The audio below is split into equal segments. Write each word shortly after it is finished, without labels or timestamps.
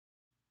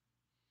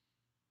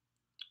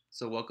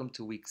So, welcome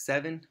to week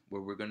 7,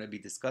 where we're going to be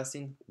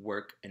discussing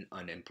work and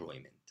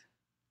unemployment.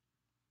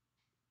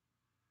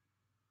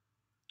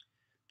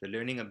 The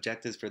learning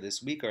objectives for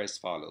this week are as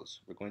follows.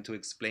 We're going to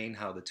explain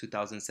how the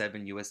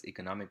 2007 US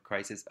economic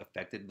crisis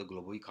affected the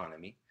global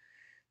economy,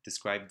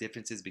 describe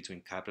differences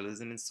between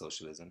capitalism and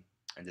socialism,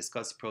 and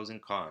discuss pros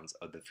and cons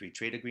of the free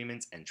trade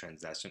agreements and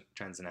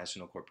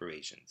transnational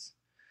corporations.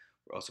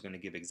 We're also going to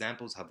give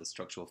examples how the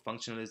structural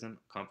functionalism,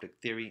 conflict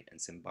theory,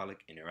 and symbolic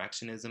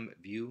interactionism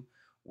view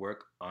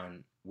work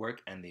and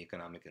the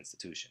economic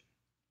institution.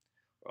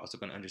 We're also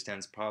going to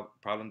understand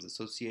problems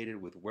associated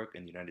with work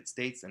in the United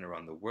States and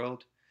around the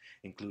world,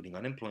 including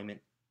unemployment,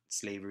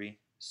 slavery,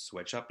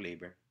 sweatshop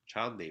labor,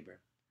 child labor,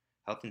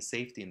 health and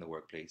safety in the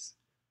workplace,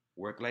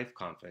 work-life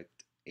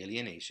conflict,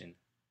 alienation,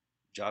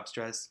 job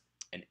stress,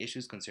 and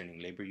issues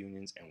concerning labor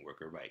unions and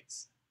worker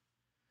rights.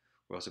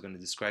 We're also going to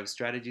describe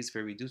strategies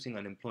for reducing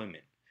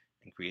unemployment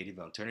and creative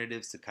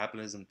alternatives to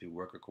capitalism through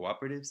worker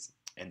cooperatives,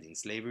 ending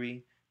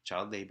slavery,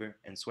 child labor,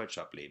 and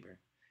sweatshop labor,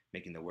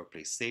 making the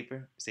workplace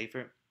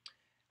safer,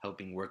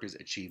 helping workers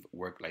achieve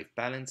work-life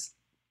balance,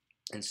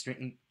 and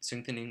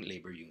strengthening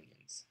labor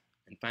unions.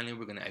 And finally,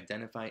 we're going to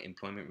identify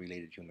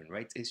employment-related human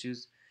rights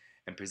issues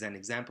and present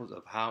examples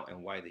of how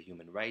and why the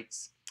human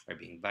rights are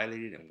being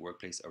violated in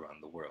workplaces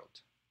around the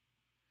world.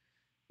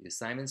 The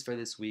assignments for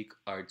this week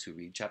are to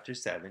read Chapter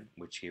 7,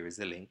 which here is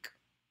the link.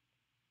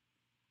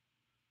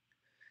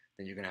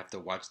 Then you're going to have to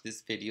watch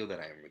this video that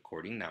I am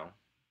recording now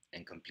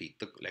and complete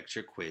the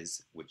lecture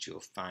quiz, which you'll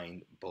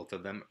find both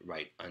of them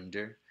right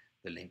under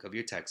the link of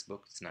your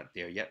textbook. It's not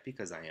there yet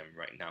because I am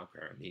right now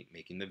currently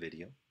making the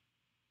video.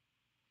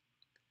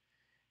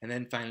 And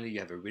then finally, you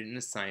have a written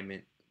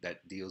assignment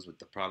that deals with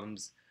the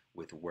problems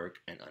with work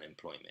and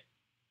unemployment.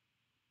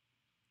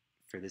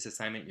 For this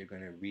assignment, you're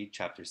going to read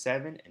Chapter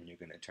 7 and you're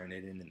going to turn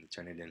it in the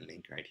Turn It In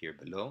link right here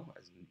below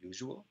as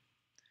usual.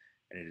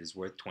 And it is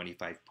worth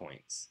 25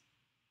 points.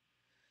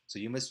 So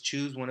you must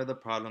choose one of the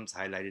problems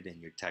highlighted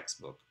in your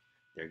textbook.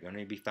 They're going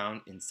to be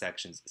found in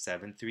sections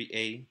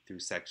 7.3a through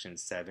section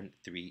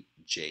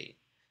 7.3j.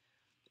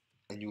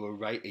 And you will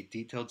write a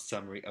detailed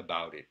summary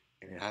about it,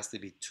 and it has to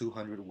be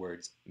 200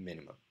 words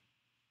minimum.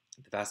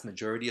 The vast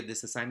majority of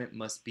this assignment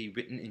must be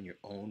written in your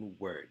own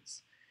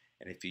words.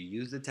 And if you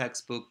use the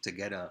textbook to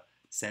get a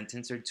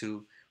sentence or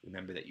two,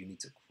 remember that you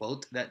need to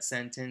quote that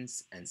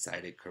sentence and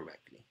cite it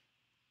correctly.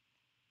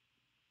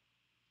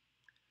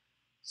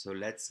 So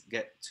let's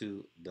get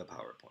to the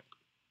PowerPoint.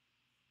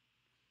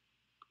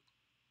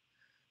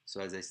 So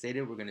as I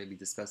stated, we're going to be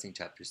discussing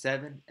Chapter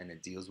 7, and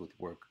it deals with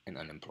work and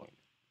unemployment.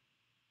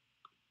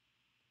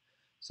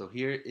 So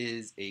here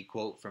is a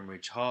quote from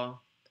Rich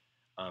Hall,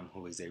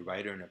 who is a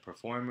writer and a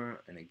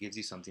performer, and it gives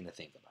you something to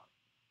think about.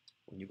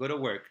 When you go to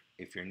work,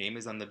 if your name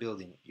is on the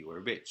building, you are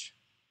rich.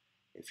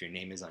 If your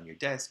name is on your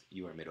desk,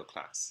 you are middle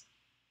class.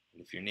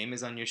 And if your name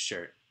is on your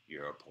shirt,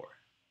 you're a poor.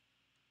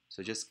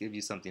 So just give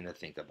you something to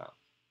think about.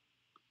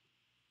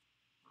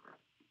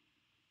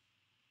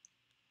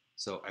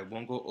 So I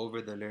won't go over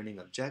the learning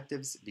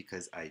objectives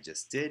because I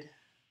just did.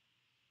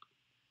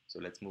 So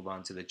let's move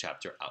on to the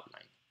chapter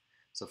outline.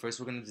 So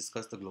first we're going to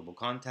discuss the global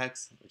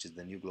context, which is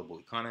the new global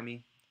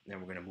economy. Then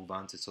we're going to move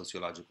on to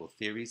sociological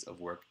theories of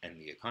work and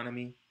the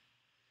economy.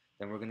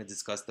 Then we're going to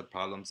discuss the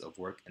problems of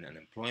work and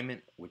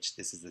unemployment, which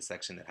this is the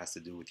section that has to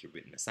do with your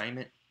written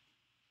assignment.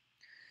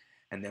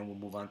 And then we'll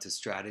move on to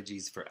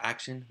strategies for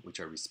action, which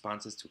are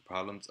responses to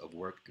problems of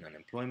work and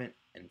unemployment.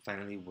 And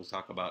finally, we'll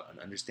talk about an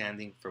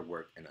understanding for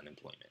work and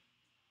unemployment.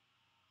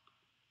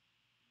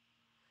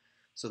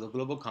 So the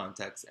global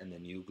context and the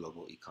new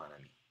global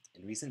economy.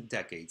 In recent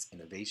decades,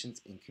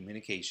 innovations in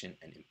communication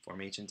and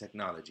information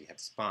technology have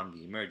spawned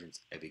the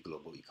emergence of a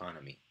global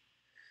economy,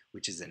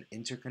 which is an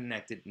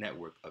interconnected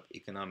network of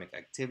economic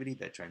activity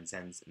that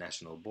transcends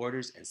national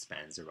borders and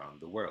spans around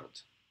the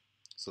world.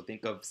 So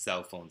think of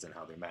cell phones and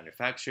how they're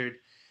manufactured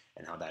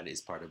and how that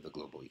is part of the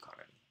global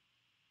economy.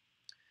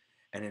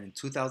 And in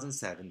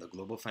 2007, the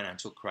global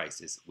financial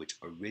crisis, which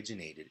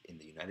originated in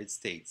the United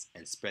States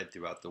and spread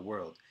throughout the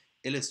world,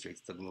 illustrates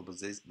the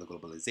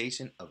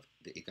globalization of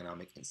the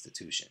economic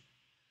institution.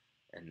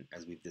 And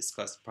as we've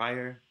discussed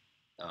prior,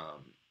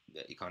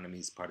 the economy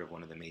is part of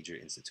one of the major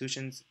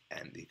institutions,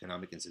 and the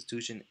economic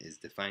institution is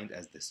defined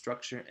as the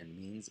structure and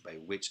means by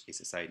which a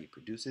society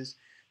produces,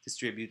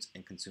 distributes,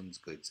 and consumes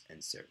goods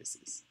and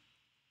services.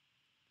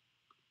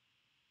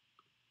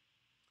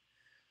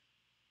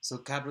 So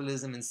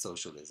capitalism and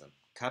socialism.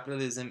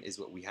 Capitalism is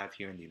what we have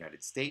here in the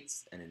United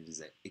States, and it is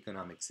an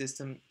economic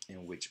system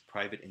in which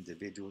private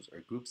individuals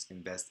or groups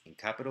invest in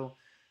capital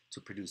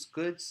to produce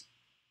goods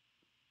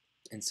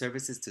and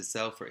services to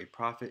sell for a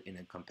profit in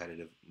a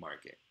competitive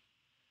market.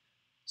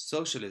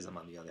 Socialism,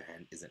 on the other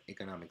hand, is an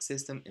economic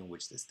system in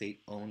which the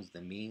state owns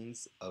the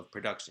means of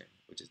production,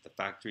 which is the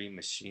factory,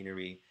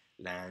 machinery,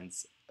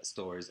 lands,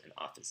 stores, and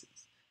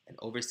offices, and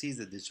oversees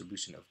the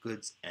distribution of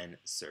goods and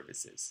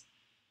services.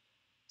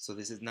 So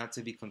this is not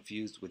to be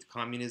confused with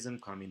communism.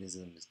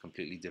 Communism is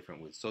completely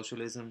different with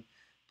socialism,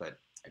 but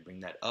I bring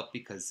that up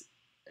because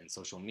in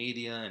social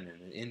media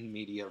and in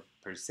media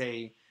per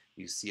se,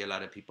 You see a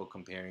lot of people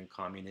comparing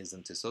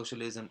communism to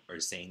socialism or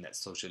saying that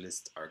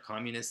socialists are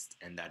communists,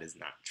 and that is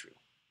not true.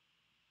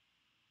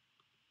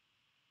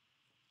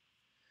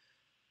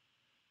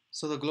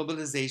 So the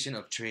globalization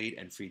of trade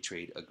and free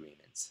trade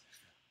agreements.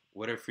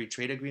 What are free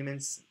trade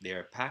agreements? They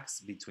are pacts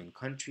between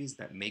countries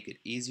that make it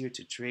easier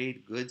to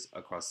trade goods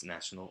across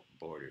national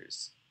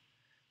borders.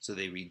 So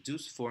they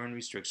reduce foreign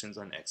restrictions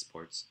on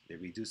exports, they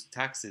reduce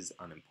taxes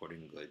on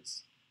importing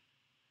goods,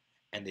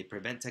 and they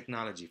prevent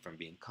technology from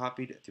being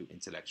copied through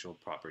intellectual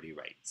property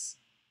rights.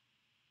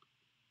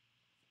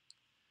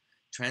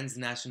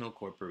 Transnational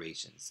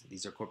corporations.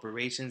 These are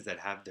corporations that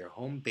have their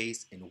home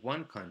base in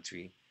one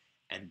country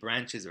and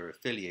branches or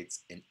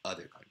affiliates in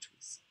other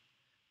countries.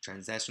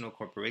 Transnational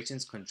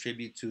corporations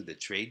contribute to the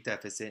trade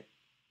deficit,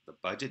 the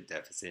budget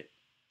deficit,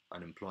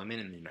 unemployment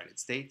in the United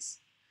States,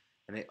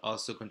 and they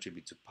also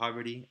contribute to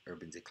poverty,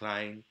 urban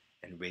decline,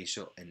 and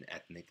racial and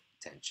ethnic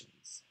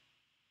tensions.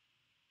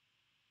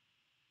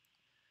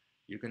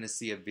 You're going to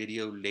see a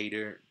video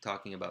later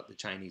talking about the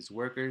Chinese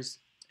workers,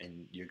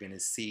 and you're going to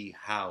see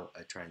how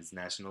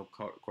transnational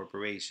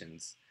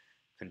corporations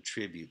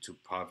contribute to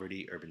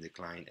poverty, urban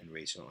decline, and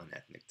racial and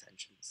ethnic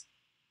tensions.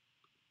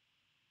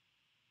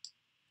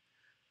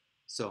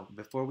 So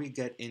before we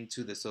get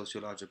into the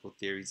sociological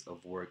theories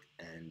of work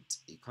and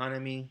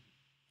economy,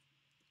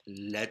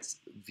 let's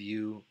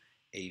view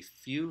a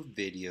few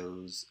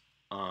videos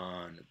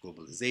on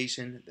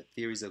globalization, the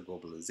theories of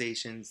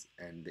globalizations,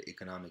 and the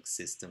economic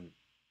system,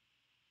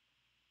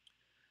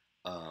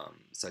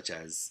 such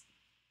as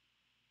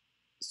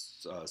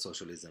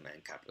socialism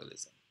and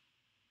capitalism.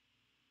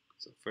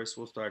 So first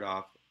we'll start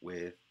off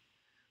with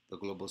the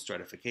global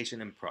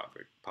stratification and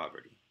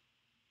poverty.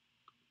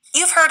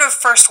 You've heard of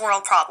first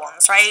world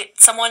problems, right?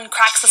 Someone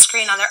cracks the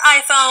screen on their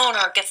iPhone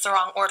or gets the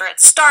wrong order at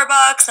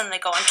Starbucks and they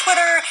go on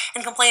Twitter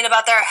and complain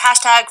about their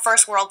hashtag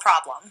first world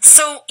problem.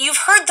 So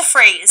you've heard the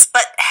phrase,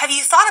 but have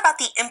you thought about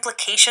the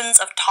implications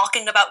of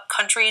talking about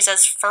countries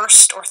as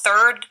first or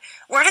third?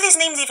 Where do these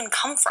names even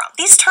come from?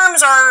 These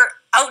terms are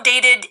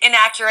outdated,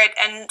 inaccurate,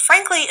 and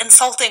frankly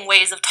insulting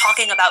ways of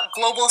talking about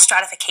global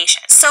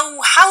stratification.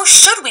 So how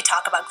should we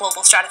talk about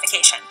global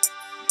stratification?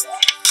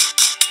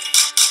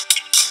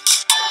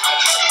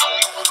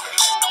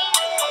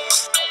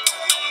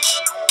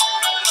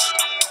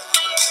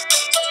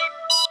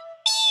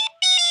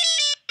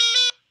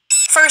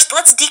 First,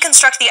 let's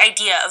deconstruct the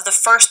idea of the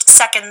first,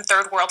 second,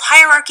 third world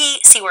hierarchy,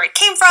 see where it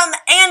came from,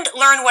 and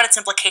learn what its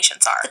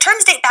implications are. The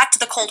terms date back to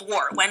the Cold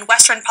War, when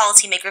Western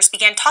policymakers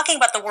began talking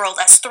about the world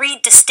as three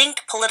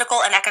distinct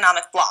political and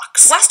economic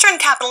blocs. Western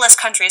capitalist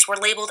countries were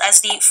labeled as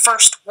the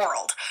first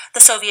world.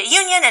 The Soviet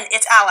Union and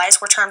its allies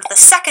were termed the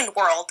second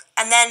world,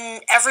 and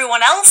then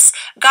everyone else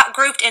got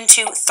grouped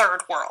into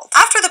third world.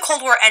 After the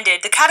Cold War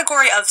ended, the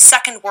category of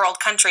second world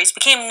countries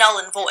became null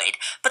and void,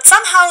 but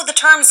somehow the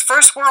terms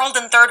first world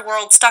and third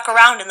world stuck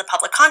around in the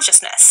public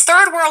consciousness.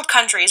 Third world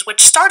countries,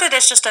 which started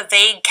as just a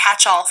vague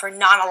catch-all for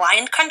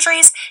non-aligned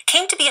countries,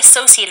 came to be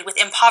associated with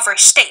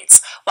impoverished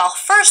states, while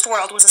first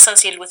world was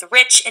associated with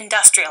rich,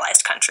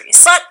 industrialized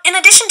countries. But in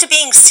addition to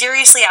being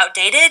seriously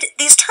outdated,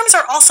 these terms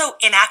are also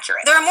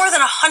inaccurate. There are more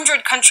than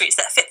 100 countries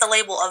that fit the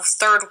label of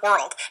third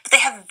world, but they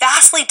have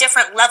vastly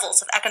different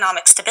levels of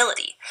economic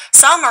stability.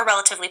 Some are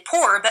relatively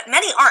poor, but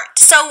many aren't.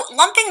 So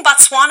lumping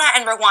Botswana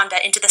and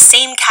Rwanda into the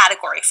same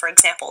category, for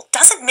example,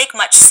 doesn't make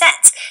much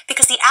sense,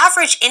 because the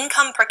average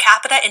income per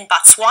capita in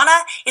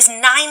Botswana is 9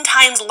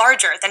 times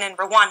larger than in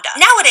Rwanda.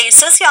 Nowadays,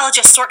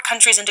 sociologists sort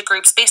countries into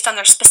groups based on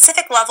their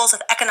specific levels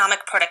of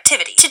economic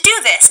productivity. To do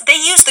this, they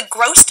use the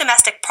gross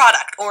domestic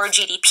product, or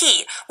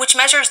GDP, which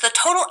measures the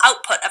total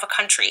output of a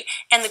country,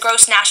 and the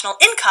gross national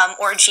income,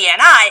 or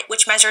GNI,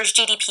 which measures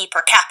GDP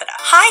per capita.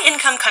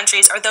 High-income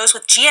countries are those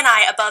with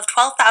GNI above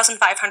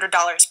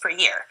 $12,500 per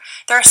year.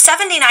 There are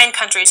 79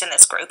 countries in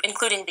this group,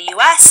 including the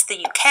US,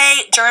 the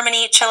UK,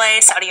 Germany,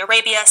 Chile, Saudi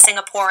Arabia,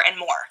 Singapore, and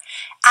more.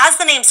 As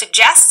the name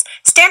suggests,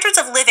 standards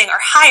of living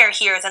are higher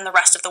here than the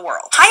rest of the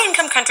world.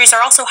 High-income countries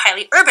are also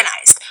highly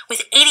urbanized,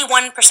 with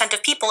 81%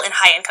 of people in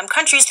high-income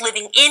countries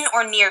living in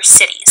or near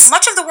cities.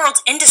 Much of the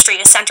world's industry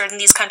is centered in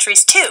these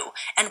countries too,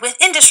 and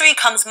with industry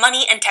comes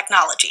money and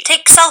technology.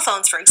 Take cell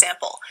phones, for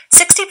example.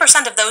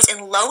 60% of those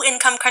in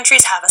low-income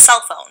countries have a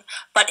cell phone,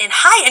 but in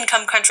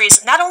high-income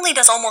countries, not only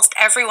does almost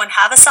everyone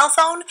have a cell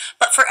phone,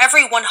 but for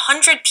every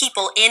 100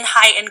 people in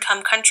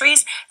high-income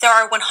countries, there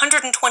are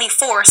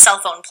 124 cell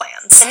phone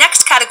plans. The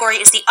next category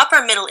is the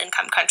upper middle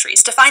income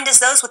countries, defined as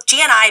those with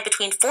GNI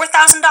between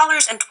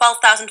 $4,000 and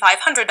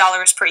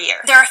 $12,500 per year.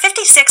 There are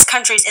 56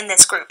 countries in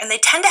this group, and they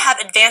tend to have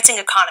advancing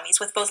economies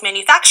with both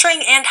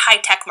manufacturing and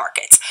high-tech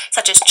markets,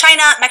 such as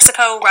China,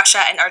 Mexico,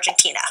 Russia, and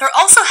Argentina. They're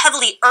also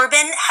heavily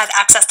urban, have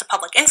access to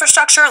public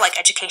infrastructure like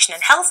education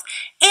and health,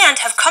 and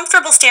have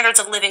comfortable standards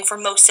of living for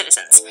most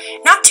citizens,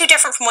 not too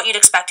different from what you'd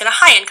expect in a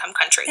high-income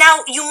country.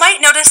 Now, you might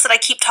notice that I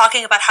keep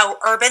talking about how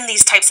urban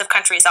these types of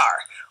countries are.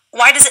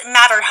 Why does it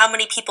matter how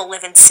many people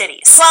live in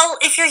cities? Well,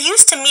 if you're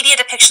used to media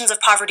depictions of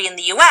poverty in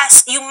the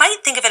US, you might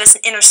think of it as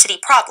an inner-city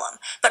problem,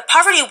 but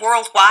poverty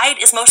worldwide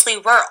is mostly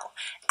rural.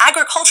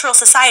 Agricultural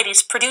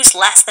societies produce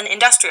less than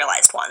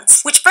industrialized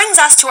ones. Which brings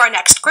us to our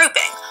next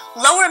grouping,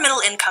 lower middle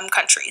income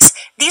countries.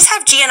 These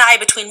have GNI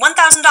between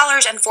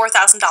 $1,000 and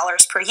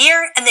 $4,000 per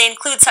year, and they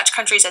include such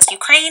countries as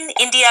Ukraine,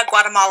 India,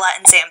 Guatemala,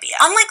 and Zambia.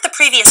 Unlike the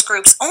previous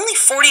groups, only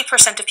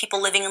 40% of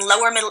people living in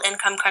lower middle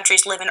income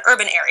countries live in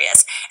urban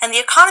areas, and the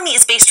economy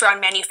is based around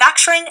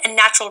manufacturing and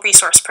natural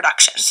resource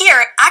production.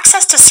 Here,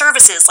 access to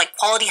services like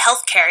quality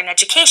healthcare and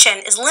education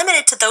is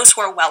limited to those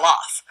who are well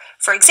off.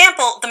 For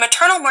example, the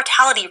maternal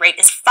mortality rate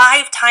is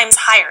 5 times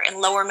higher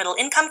in lower middle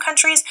income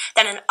countries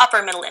than in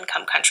upper middle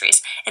income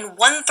countries, and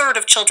 1/3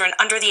 of children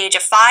under the age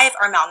of 5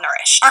 are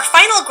malnourished. Our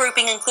final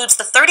grouping includes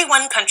the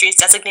 31 countries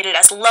designated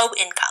as low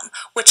income,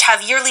 which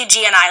have yearly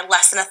GNI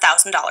less than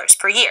 $1,000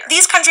 per year.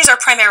 These countries are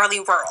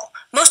primarily rural.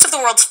 Most of the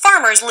world's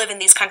farmers live in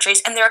these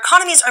countries, and their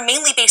economies are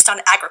mainly based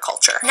on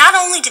agriculture. Not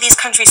only do these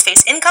countries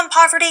face income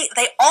poverty,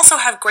 they also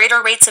have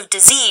greater rates of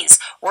disease,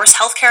 worse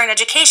healthcare and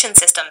education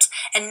systems,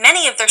 and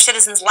many of their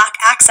citizens lack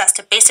access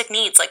to basic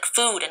needs like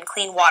food and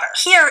clean water.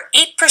 Here,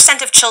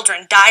 8% of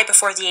children die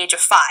before the age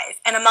of 5,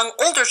 and among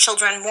older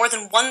children, more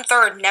than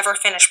 1/3 never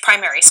finish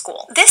primary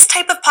school. This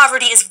type of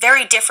poverty is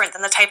very different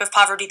than the type of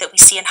poverty that we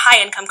see in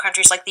high-income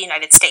countries like the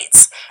United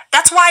States.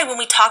 That's why when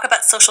we talk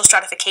about social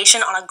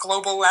stratification on a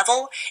global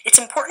level, it's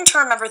important to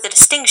remember the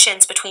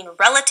distinctions between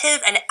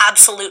relative and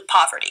absolute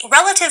poverty.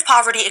 Relative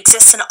poverty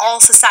exists in all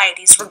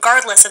societies,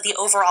 regardless of the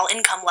overall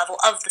income level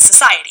of the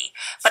society,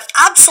 but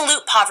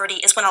absolute poverty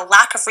is when a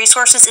lack of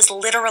resources is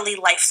literally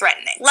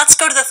life-threatening. Let's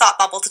go to the thought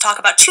bubble to talk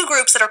about two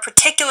groups that are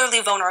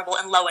particularly vulnerable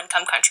in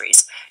low-income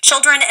countries: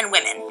 children and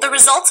women. The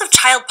results of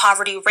child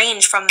poverty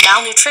range from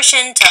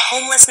malnutrition to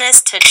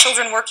homelessness to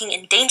children working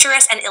in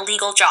dangerous and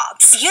illegal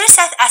jobs.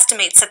 UNICEF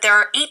estimates that there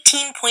are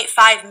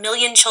 18.5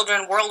 million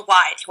children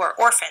worldwide who are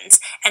orphans,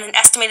 and an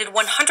estimated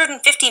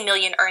 150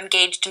 million are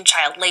engaged in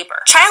child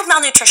labor. Child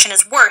malnutrition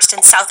is worst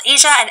in South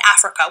Asia and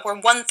Africa, where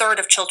 1/3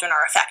 of children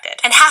are affected,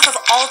 and half of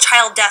all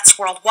child deaths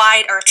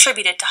worldwide are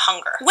attributed to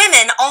hunger.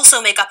 Women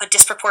also make up a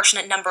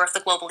disproportionate number of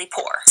the globally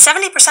poor.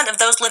 70% of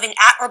those living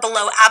at or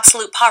below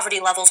absolute poverty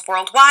levels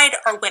worldwide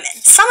are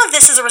women. Some of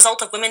this is a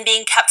result of women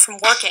being kept from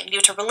working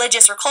due to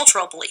religious or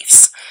cultural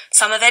beliefs.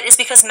 Some of it is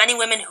because many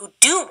women who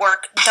do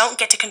work don't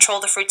get to control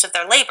the fruits of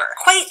their labor.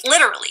 Quite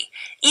literally,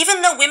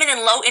 even though women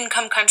in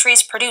low-income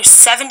countries produce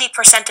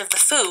 70% of the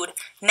food,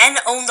 men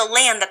own the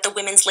land that the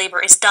women's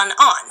labor is done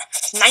on.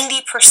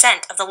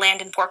 90% of the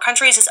land in poor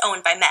countries is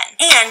owned by men.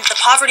 And the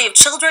poverty of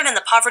children and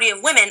the poverty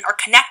of women are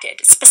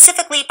connected,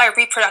 specifically by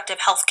reproductive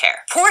health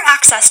care. Poor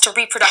access to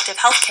reproductive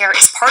health care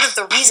is part of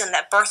the reason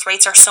that birth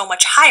rates are so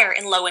much higher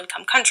in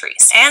low-income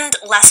countries. And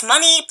less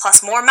money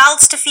plus more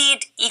mouths to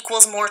feed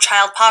equals more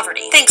child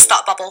poverty. Thanks,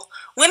 Thought Bubble.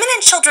 Women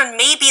and children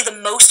may be the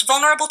most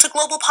vulnerable to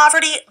global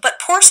poverty, but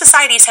poor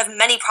societies have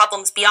many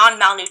problems beyond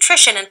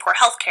malnutrition and poor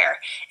health care,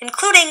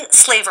 including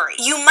slavery.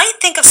 You might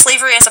think of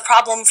slavery as a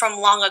problem from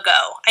long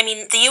ago. I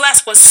mean, the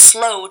US was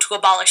slow to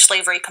abolish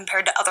slavery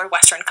compared to other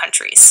Western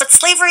countries. But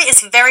slavery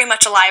is very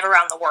much alive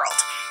around the world.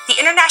 The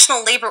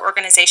International Labor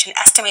Organization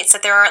estimates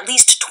that there are at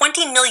least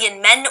 20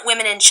 million men,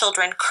 women, and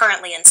children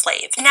currently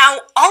enslaved.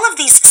 Now, all of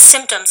these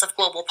symptoms of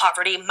global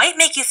poverty might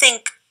make you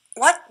think,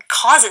 what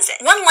causes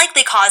it? One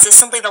likely cause is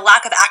simply the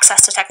lack of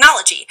access to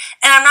technology,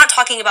 and I'm not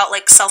talking about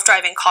like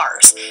self-driving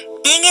cars.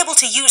 Being able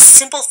to use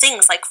simple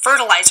things like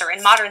fertilizer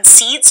and modern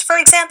seeds, for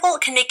example,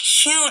 can make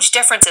huge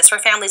differences for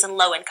families in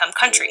low-income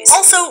countries.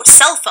 Also,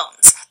 cell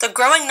phones. The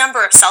growing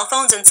number of cell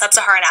phones in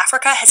sub-Saharan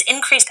Africa has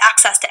increased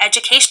access to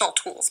educational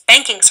tools,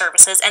 banking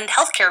services, and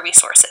healthcare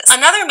resources.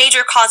 Another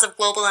major cause of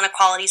global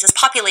inequalities is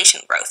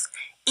population growth.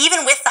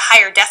 Even with the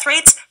higher death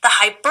rates, the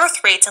high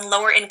birth rates in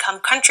lower-income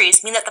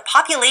countries mean that the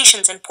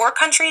populations in poor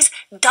countries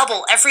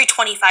double every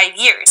 25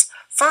 years,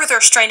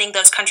 further straining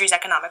those countries'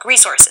 economic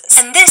resources.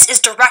 And this is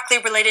directly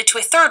related to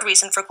a third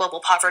reason for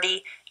global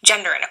poverty: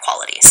 gender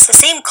inequalities. The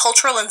same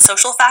cultural and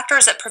social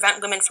factors that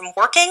prevent women from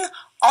working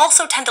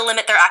also tend to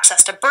limit their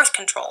access to birth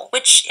control,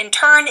 which in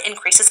turn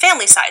increases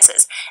family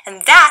sizes,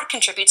 and that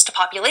contributes to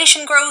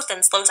population growth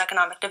and slows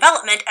economic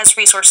development as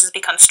resources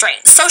become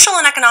strained. Social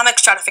and economic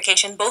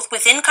stratification, both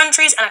within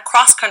countries and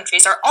across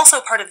countries, are also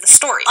part of the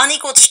story.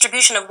 Unequal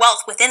distribution of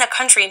wealth within a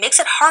country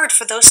makes it hard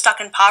for those stuck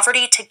in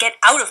poverty to get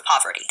out of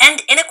poverty.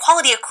 And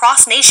inequality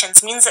across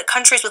nations means that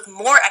countries with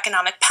more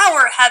economic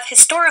power have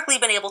historically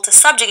been able to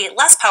subjugate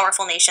less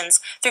powerful nations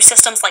through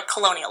systems like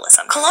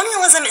colonialism.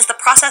 Colonialism is the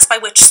process by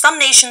which some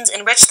nations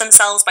enrich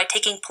themselves by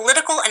taking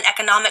political and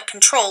economic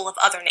control of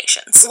other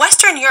nations.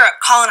 Western Europe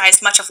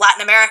colonized much of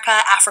Latin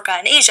America, Africa,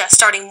 and Asia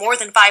starting more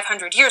than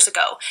 500 years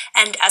ago,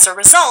 and as a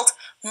result,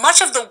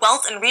 much of the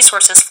wealth and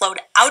resources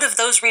flowed out of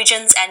those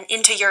regions and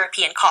into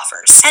European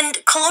coffers.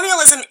 And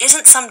colonialism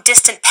isn't some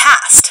distant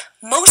past.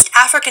 Most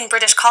African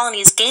British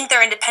colonies gained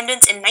their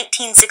independence in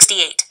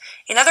 1968.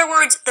 In other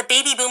words, the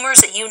baby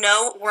boomers that you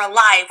know were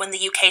alive when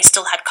the UK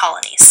still had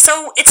colonies.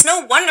 So it's no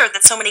wonder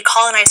that so many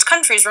colonized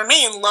countries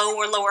remain low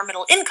or lower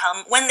middle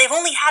income when they've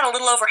only had a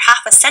little over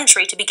half a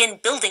century to begin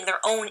building their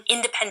own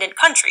independent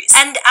countries.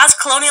 And as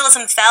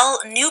colonialism fell,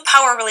 new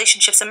power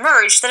relationships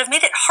emerged that have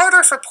made it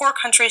harder for poor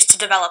countries to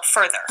develop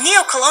further. further.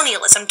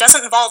 Neocolonialism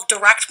doesn't involve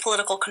direct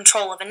political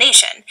control of a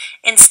nation.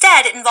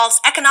 Instead, it involves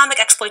economic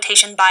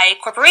exploitation by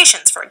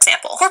corporations, for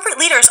example. Corporate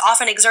leaders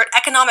often exert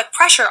economic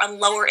pressure on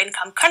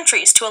lower-income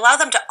countries to allow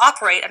them to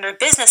operate under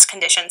business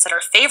conditions that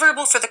are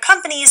favorable for the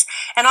companies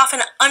and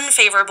often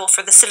unfavorable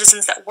for the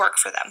citizens that work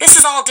for them. This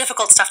is all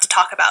difficult stuff to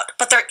talk about,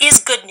 but there is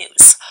good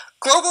news.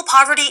 Global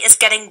poverty is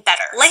getting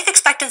better. Life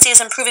expectancy is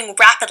improving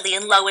rapidly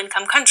in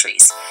low-income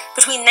countries.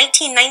 Between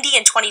 1990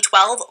 and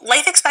 2012,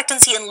 life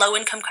expectancy in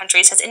low-income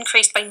countries has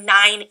increased by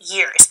 9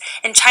 years,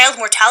 and child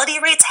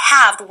mortality rates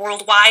halved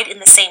worldwide in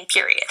the same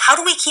period. How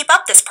do we keep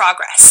up this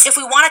progress? If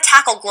we want to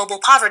tackle global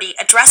poverty,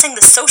 addressing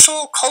the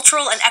social,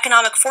 cultural, and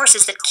economic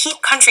forces that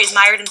keep countries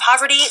mired in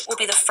poverty will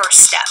be the first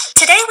step.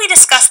 Today we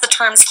discuss the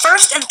terms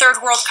first and third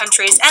world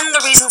countries and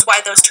the reasons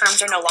why those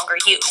terms are no longer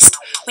used.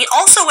 We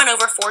also went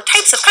over 4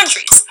 types of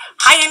countries: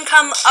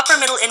 high-income,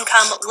 upper-middle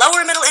income,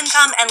 lower-middle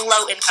income, and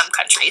low-income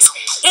countries,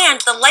 and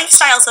the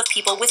lifestyles of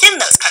people within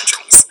those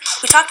countries.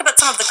 We talked about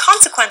some of the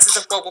consequences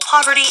of global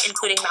poverty,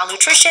 including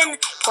malnutrition,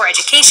 poor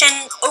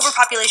education,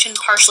 overpopulation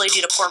partially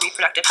due to poor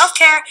reproductive health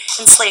care,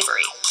 and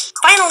slavery.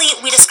 Finally,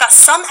 we discussed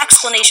some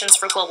explanations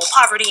for global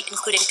poverty,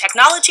 including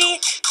technology,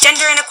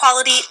 gender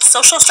inequality,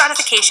 social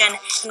stratification,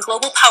 and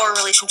global power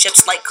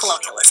relationships like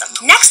colonialism.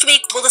 Next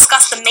week, we'll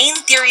discuss the main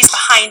theories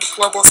behind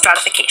global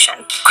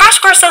stratification. Crash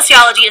Course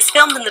Sociology is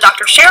filmed in the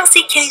Dr. Cheryl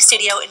C. Kinney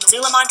studio in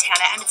Missoula,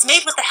 Montana, and it's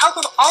made with the help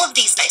of all of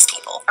these nice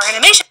people. Our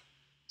animation.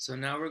 So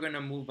now we're going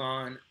to move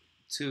on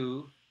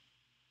to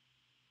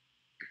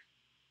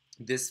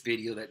this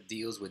video that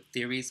deals with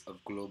theories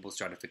of global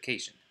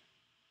stratification.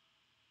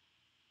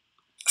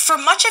 For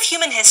much of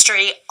human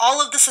history, all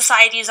of the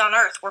societies on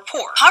Earth were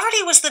poor.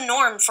 Poverty was the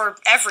norm for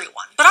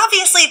everyone. But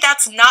obviously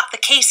that's not the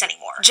case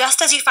anymore.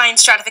 Just as you find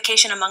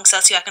stratification among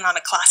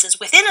socioeconomic classes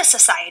within a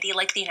society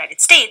like the United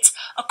States,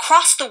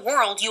 across the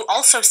world you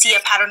also see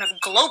a pattern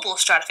of global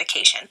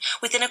stratification,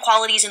 with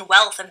inequalities in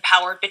wealth and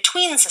power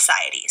between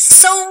societies.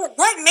 So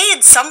what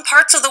made some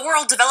parts of the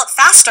world develop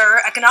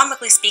faster,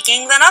 economically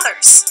speaking, than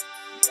others?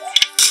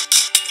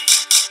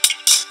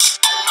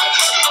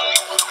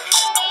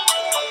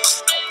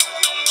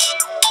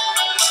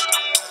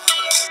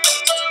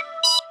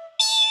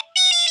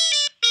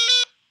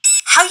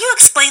 How you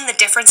explain the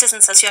differences in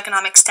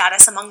socioeconomic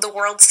status among the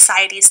world's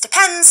societies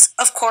depends,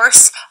 of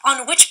course,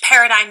 on which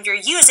paradigm you're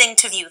using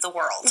to view the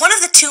world. One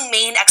of the 2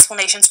 main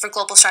explanations for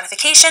global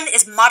stratification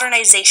is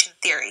modernization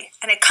theory,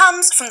 and it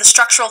comes from the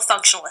structural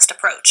functionalist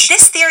approach.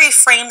 This theory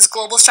frames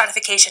global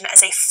stratification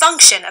as a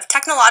function of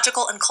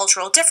technological and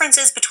cultural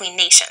differences between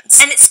nations,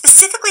 and it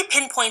specifically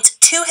pinpoints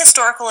 2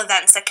 historical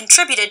events that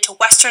contributed to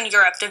Western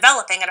Europe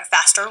developing at a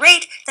faster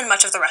rate than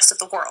much of the rest of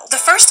the world. The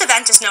first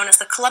event is known as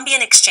the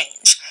Columbian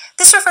Exchange.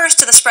 This refers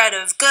to the spread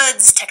of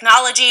goods,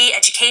 technology,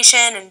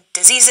 education, and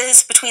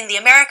diseases between the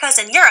Americas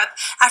and Europe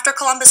after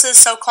Columbus's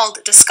so-called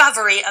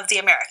discovery of the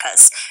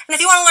Americas. And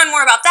if you want to learn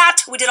more about that,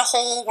 we did a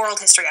whole world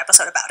history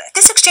episode about it.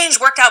 This exchange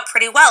worked out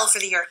pretty well for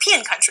the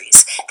European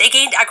countries. They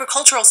gained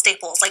agricultural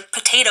staples like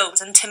potatoes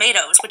and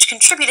tomatoes, which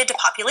contributed to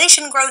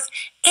population growth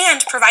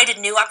and provided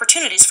new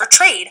opportunities for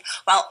trade,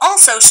 while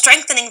also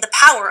strengthening the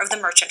power of the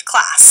merchant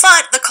class.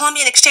 But the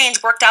Columbian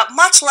Exchange worked out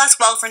much less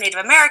well for Native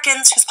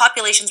Americans, whose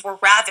populations were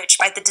ravaged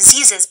by the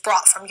diseases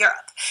brought from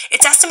Europe.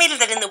 It's estimated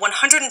that in the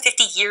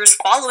 150 years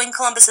following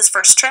Columbus's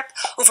first trip,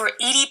 over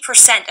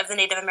 80% of the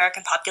Native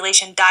American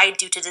population died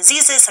due to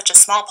diseases such as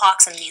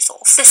smallpox and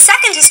measles. The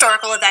second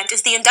historical event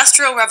is the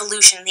Industrial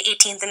Revolution in the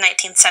 18th and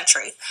 19th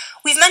century.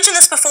 We've mentioned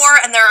this before,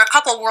 and there are a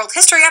couple world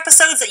history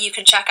episodes that you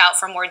can check out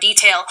for more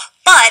detail,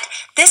 but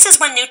this is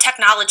when new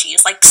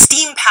technologies like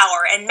steam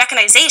power and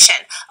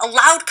mechanization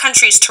allowed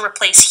countries to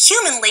replace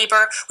human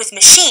labor with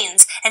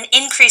machines and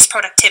increase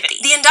productivity.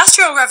 The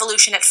Industrial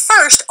Revolution at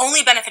first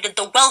only benefited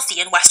the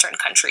wealthy in Western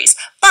countries,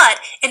 but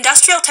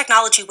industrial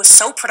technology was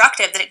so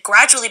productive that it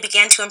gradually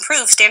began to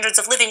improve standards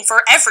of living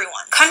for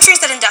everyone. Countries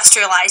that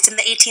industrialized in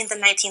the 18th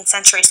and 19th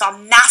century saw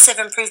massive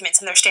improvements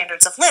in their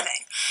standards of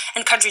living,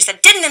 and countries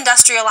that didn't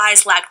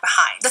industrialize lagged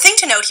behind. The thing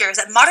to note here is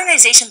that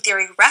modernization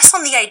theory rests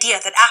on the idea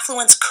that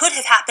affluence could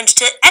have happened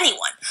to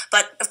anyone,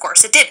 but of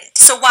course it didn't.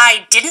 So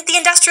why didn't the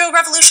Industrial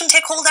Revolution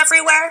take hold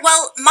everywhere?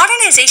 Well,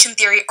 modernization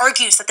theory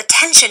argues that the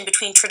tension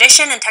between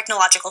tradition and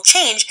technological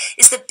change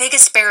is the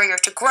biggest barrier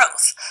to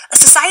growth. A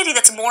society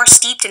that's more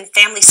steeped in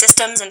family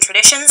systems and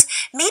traditions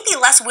may be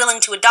less willing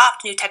to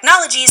adopt new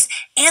technologies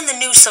and the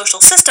new social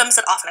systems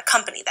that often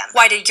accompany them.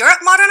 Why did Europe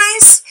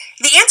modernize?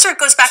 The answer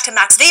goes back to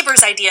Max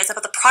Weber's ideas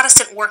about the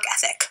Protestant work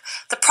ethic.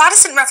 The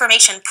Protestant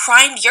Reformation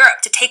primed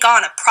Europe to take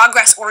on a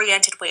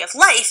progress-oriented way of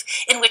life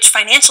in which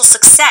financial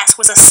success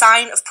was a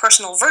sign of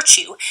personal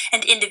virtue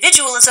and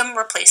individualism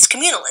replaced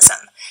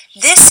communalism.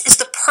 This is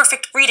the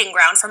perfect breeding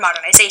ground for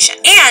modernization.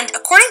 And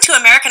according to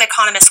American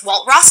economist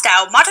Walt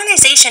Rostow,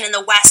 modernization in the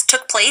West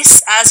took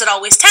place, as it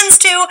always tends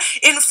to,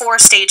 in 4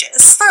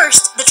 stages.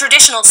 First, the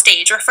traditional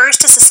stage refers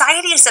to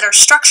societies that are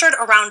structured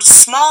around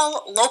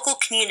small, local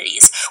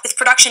communities, with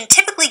production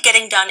typically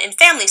getting done in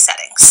family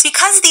settings.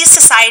 Because these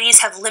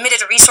societies have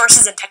limited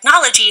resources and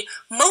technology,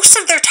 most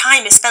of their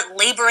time is spent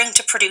laboring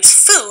to produce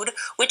food,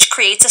 which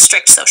creates a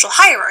strict social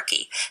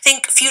hierarchy.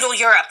 Think feudal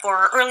Europe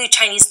or early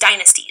Chinese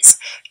dynasties.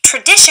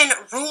 Tradition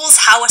rules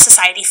how a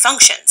society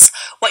functions.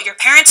 What your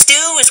parents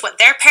do is what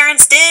their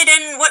parents did,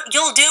 and what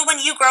you'll do when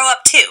you grow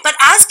up too. But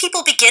as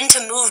people begin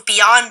to move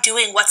beyond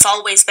doing what's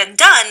always been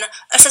done,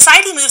 a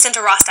society moves into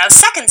Rostow's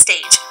second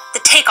stage,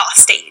 the takeoff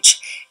stage.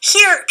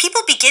 Here,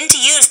 people begin to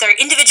use their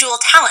individual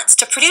talents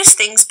to produce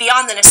things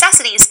beyond the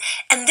necessities,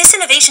 and this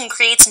innovation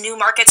creates new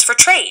markets for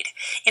trade.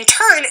 In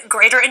turn,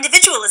 greater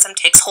individualism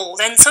takes hold,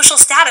 and social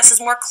status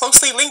is more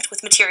closely linked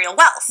with material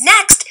wealth.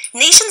 Next,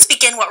 nations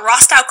begin what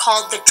Rostow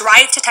called the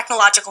drive to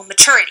technological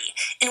maturity,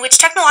 in which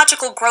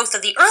technological growth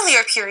of the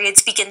earlier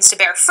periods begins to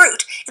bear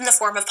fruit in the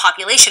form of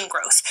population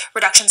growth,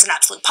 reductions in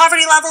absolute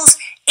poverty levels,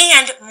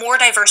 and more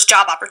diverse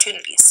job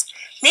opportunities.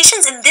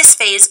 Nations in this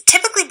phase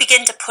typically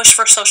begin to push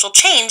for social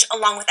change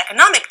along with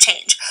economic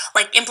change,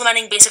 like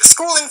implementing basic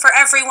schooling for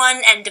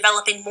everyone and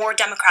developing more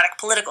democratic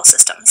political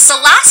systems. The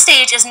last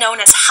stage is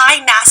known as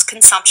high mass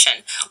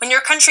consumption, when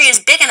your country is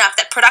big enough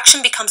that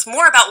production becomes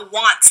more about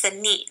wants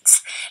than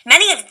needs.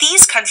 Many of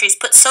these countries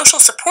put social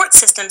support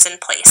systems in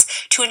place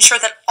to ensure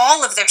that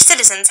all of their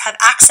citizens have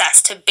access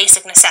to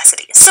basic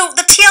necessities. So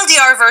the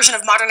TLDR version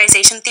of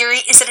modernization theory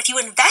is that if you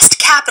invest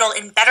capital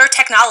in better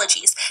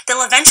technologies,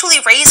 they'll eventually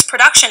raise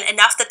production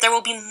enough that there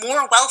will be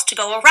more wealth to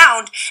go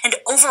around and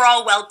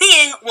overall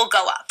well-being will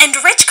go up. And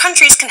rich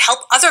countries can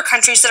help other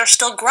countries that are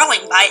still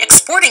growing by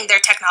exporting their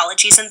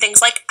technologies in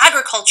things like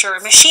agriculture,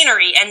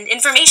 machinery, and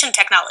information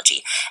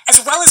technology,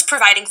 as well as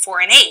providing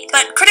foreign aid.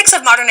 But critics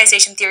of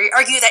modernization theory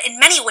argue that in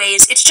many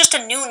ways it's just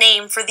a new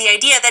name for the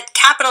idea that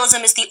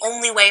capitalism is the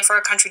only way for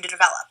a country to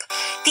develop.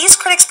 These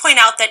critics point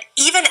out that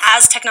even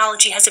as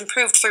technology has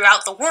improved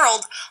throughout the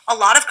world, a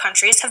lot of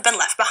countries have been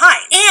left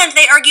behind. And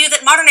they argue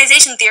that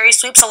modernization theory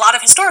sweeps a lot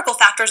of historical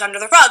factors under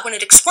the rug when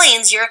it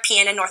explains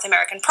European and North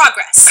American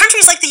progress.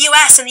 Countries like the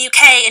US and the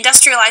UK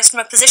industrialized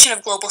from a position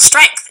of global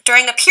strength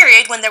during a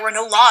period when there were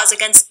no laws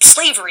against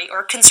slavery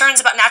or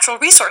concerns about natural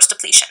resource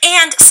depletion.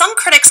 And some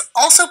critics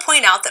also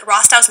point out that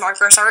Rostow's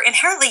markers are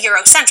inherently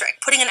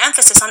Eurocentric, putting an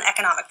emphasis on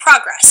economic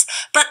progress.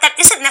 But that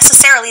isn't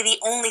necessarily the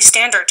only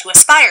standard to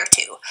aspire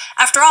to.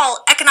 After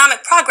all,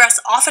 economic progress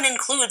often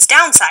includes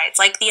downsides,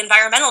 like the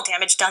environmental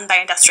damage done by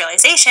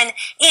industrialization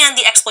and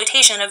the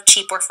exploitation of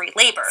cheap or free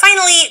labor.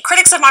 Finally,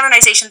 critics of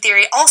modernization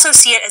theory also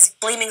see it as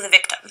blaming the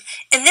victim.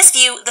 In this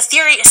view, the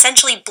theory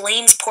essentially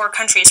blames poor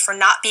countries for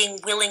not being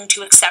willing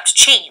to accept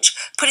change,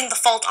 putting the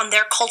fault on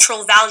their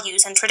cultural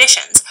values and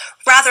traditions,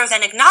 rather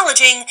than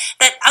acknowledging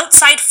that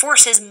outside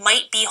forces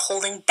might be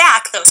holding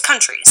back those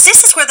countries.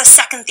 This is where the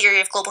second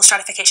theory of global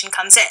stratification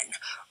comes in.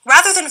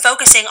 Rather than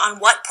focusing on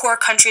what poor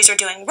countries are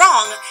doing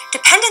wrong,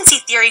 dependency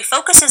theory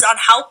focuses on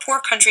how poor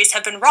countries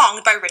have been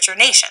wronged by richer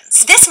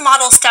nations. This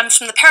model stems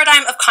from the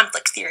paradigm of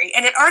conflict theory,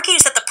 and it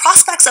argues that the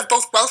prospects of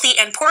both wealthy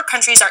and poor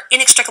countries are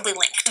inextricably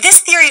linked. This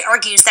theory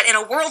argues that in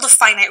a world of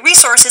finite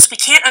resources, we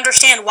can't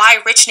understand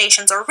why rich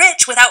nations are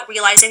rich without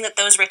realizing that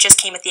those riches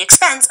came at the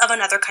expense of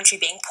another country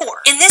being poor.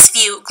 In this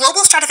view,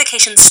 global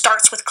stratification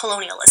starts with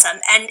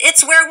colonialism, and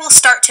it's where we'll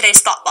start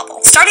today's thought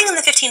bubble. Starting in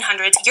the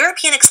 1500s,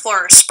 European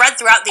explorers spread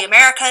throughout the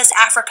Americas,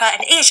 Africa,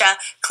 and Asia,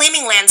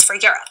 claiming lands for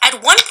Europe.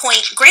 At one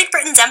point, Great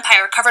Britain's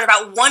empire covered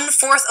about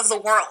 1/4 of the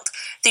world.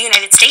 The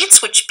United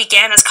States, which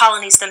began as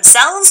colonies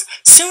themselves,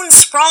 soon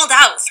sprawled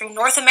out through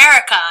North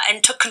America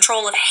and took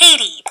control of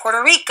Haiti,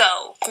 Puerto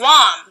Rico,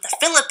 Guam, the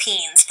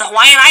Philippines, the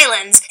Hawaiian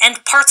Islands,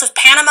 and parts of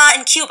Panama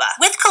and Cuba.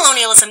 With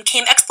colonialism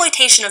came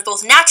exploitation of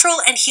both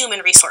natural and human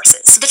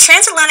resources. The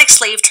transatlantic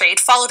slave trade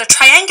followed a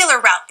triangular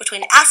route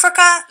between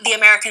Africa, the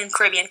American and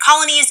Caribbean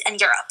colonies, and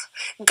Europe.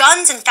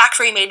 Guns and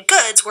factory-made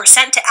goods were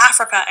sent to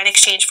Africa in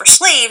exchange for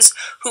slaves,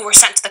 who were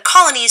sent to the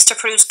colonies to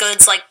produce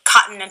goods like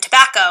cotton and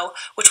tobacco,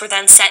 which were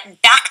then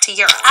sent back to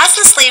Europe. As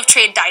the slave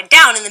trade died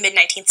down in the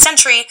mid-19th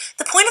century,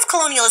 the point of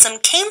colonialism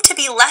came to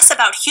be less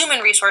about human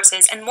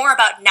resources and more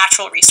about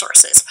natural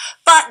resources,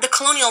 but the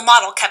colonial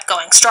model kept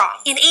going strong.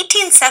 In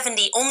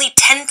 1870, only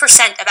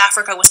 10% of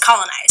Africa was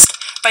colonized.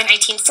 By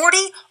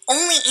 1940,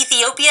 only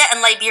Ethiopia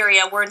and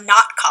Liberia were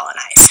not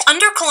colonized.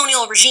 Under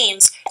colonial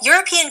regimes,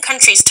 European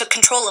countries took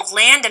control of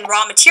land and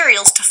raw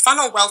materials to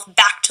funnel wealth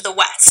back to the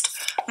West.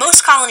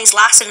 Most colonies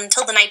lasted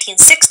until the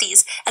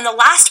 1960s, and the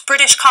last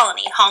British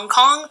colony, Hong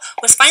Kong,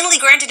 was finally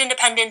granted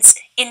independence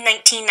in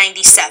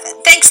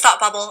 1997. Thanks, Thought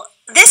Bubble.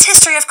 This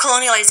history of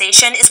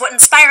colonialization is what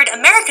inspired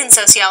American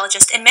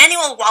sociologist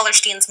Emanuel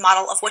Wallerstein's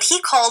model of what he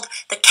called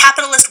the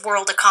capitalist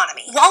world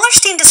economy.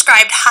 Wallerstein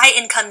described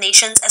high-income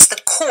nations as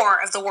the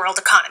core of the world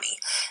economy.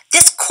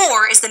 This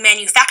core is the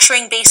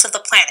manufacturing base of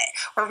the planet,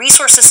 where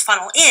resources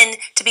funnel in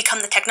to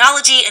become the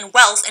technology and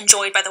wealth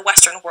enjoyed by the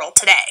Western world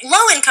today.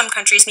 Low-income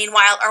countries,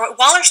 meanwhile, are what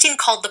Wallerstein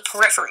called the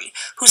periphery,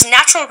 whose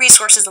natural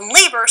resources and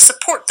labor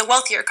support the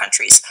wealthier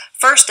countries,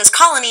 first as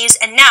colonies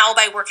and now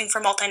by working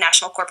for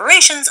multinational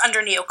corporations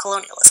under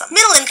neocolonialism.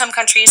 Middle-income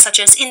countries such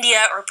as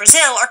India or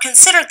Brazil are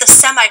considered the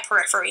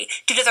semi-periphery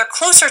due to their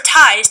closer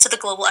ties to the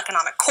global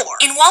economic core.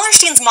 In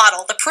Wallerstein's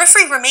model, the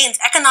periphery remains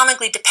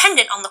economically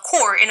dependent on the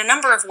core in a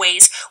number of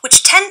ways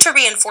which tend to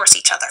reinforce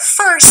each other.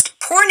 First,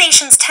 poor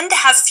nations tend to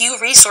have few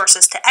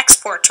resources to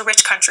export to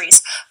rich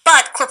countries,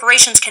 but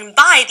corporations can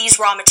buy these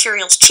raw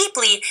materials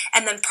cheaply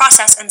and then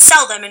process and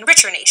sell them in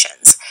richer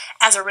nations.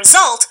 As a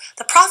result,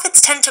 the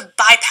profits tend to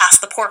bypass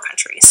the poor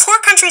countries. Poor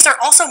countries are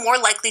also more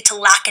likely to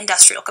lack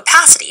industrial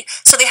capacity,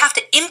 so they have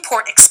to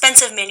import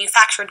expensive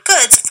manufactured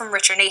goods from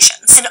richer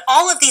nations. And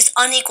all of these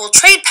unequal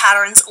trade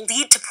patterns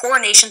lead to poor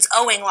nations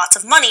owing lots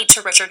of money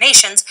to richer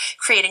nations,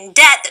 creating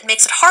debt that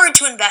makes it hard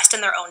to invest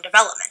in their own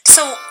development.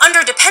 So,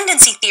 under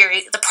dependency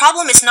theory, the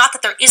problem is not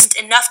that there isn't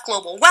enough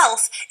global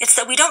wealth, it's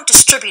that we don't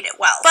distribute it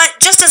well. But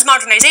just as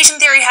modernization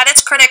theory had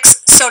its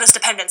critics, so does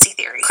dependency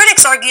theory.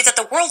 Critics argue that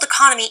the world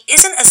economy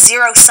isn't a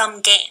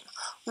zero-sum game.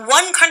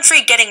 One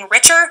country getting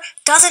richer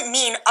doesn't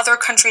mean other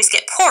countries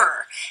get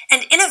poorer,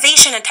 and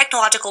innovation and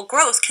technological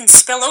growth can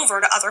spill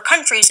over to other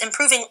countries,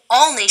 improving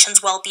all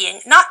nations' well-being,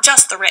 not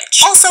just the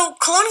rich. Also,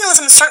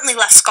 colonialism certainly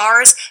left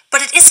scars,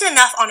 but it isn't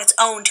enough on its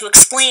own to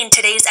explain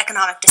today's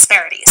economic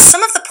disparities.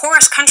 Some of the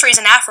poorest countries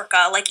in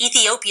Africa, like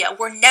Ethiopia,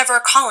 were never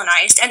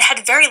colonized and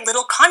had very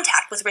little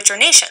contact with richer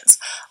nations.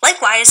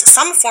 Likewise,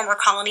 some former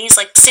colonies,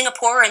 like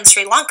Singapore and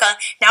Sri Lanka,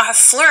 now have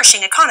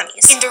flourishing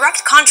economies. In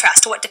direct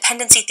contrast to what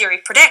dependency theory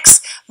predicts,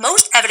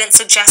 most evidence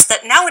suggests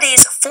that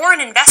nowadays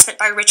foreign investment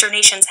by richer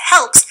nations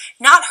helps,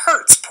 not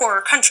hurts,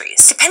 poorer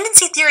countries.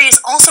 Dependency theory is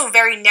also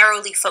very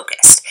narrowly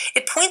focused.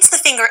 It points the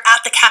finger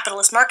at the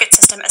capitalist market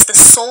system as the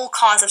sole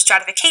cause of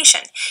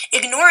stratification,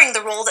 ignoring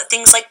the role that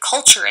things like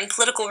culture and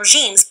political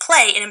regimes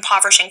play in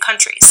impoverishing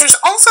countries. There's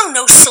also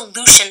no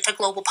solution to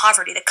global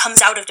poverty that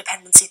comes out of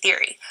dependency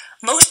theory.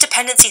 Most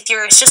dependency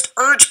theorists just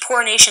urge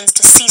poor nations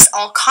to cease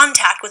all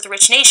contact with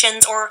rich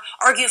nations or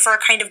argue for a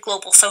kind of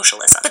global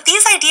socialism. But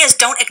these ideas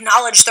don't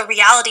acknowledge the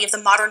reality of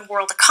the modern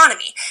world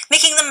economy,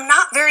 making them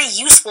not very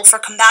useful for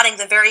combating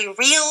the very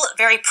real,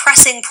 very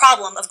pressing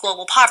problem of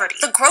global poverty.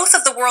 The growth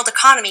of the world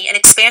economy and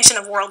expansion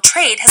of world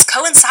trade has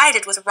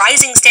coincided with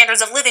rising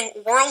standards of living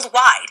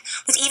worldwide,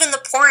 with even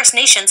the poorest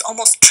nations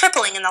almost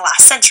tripling in the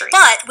last century.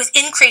 But with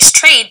increased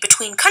trade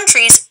between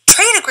countries,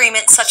 trade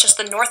agreements such as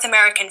the North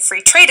American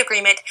Free Trade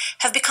Agreement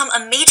have become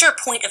a major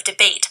point of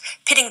debate,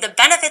 pitting the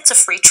benefits of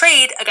free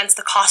trade against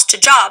the cost to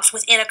jobs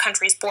within a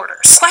country's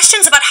borders.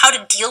 Questions about how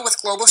to deal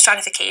with global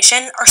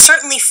stratification are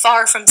certainly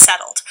far from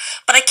settled,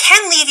 but I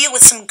can leave you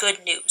with some good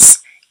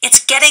news.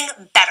 It's getting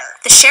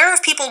better. The share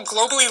of people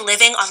globally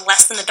living on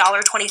less than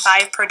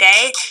 $1.25 per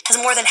day has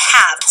more than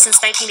halved since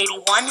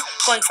 1981,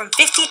 going from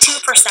 52%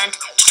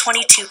 to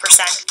 22%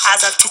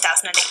 as of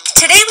 2008.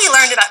 Today we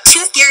learned about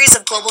two theories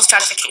of global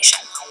stratification.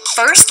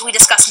 First, we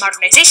discussed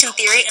modernization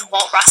theory and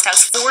Walt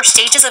Rostow's 4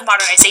 stages of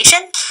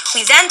modernization.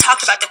 We then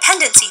talked about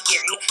dependency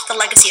theory, the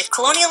legacy of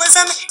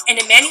colonialism, and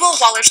Emanuel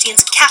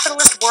Wallerstein's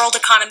capitalist world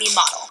economy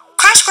model.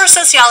 Crash Course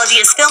Sociology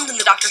is filmed in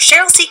the Dr.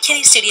 Cheryl C.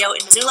 Kinney studio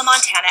in Missoula,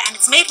 Montana, and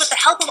it's made with the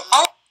help of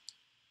all...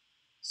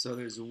 So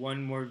there's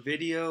one more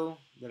video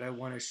that I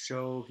want to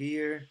show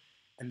here,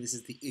 and this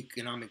is the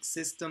economic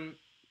system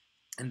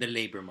and the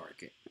labor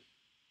market.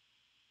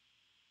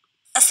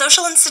 A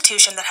social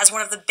institution that has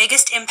one of the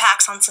biggest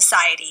impacts on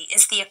society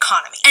is the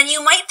economy. And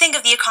you might think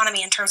of the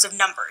economy in terms of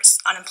numbers,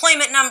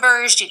 unemployment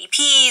numbers,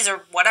 GDPs,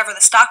 or whatever the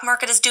stock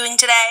market is doing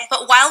today.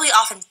 But while we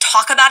often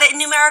talk about it in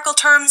numerical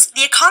terms,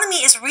 the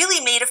economy is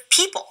really made of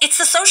people. It's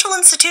the social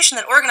institution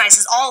that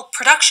organizes all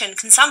production,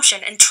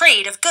 consumption, and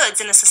trade of goods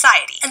in a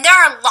society. And there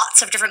are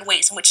lots of different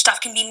ways in which stuff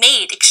can be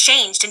made,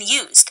 exchanged, and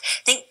used.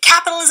 Think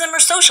capitalism or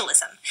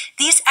socialism.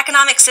 These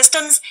economic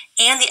systems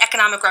and the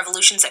economic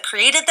revolutions that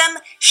created them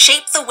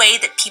shape the way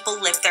that people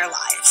live their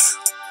lives.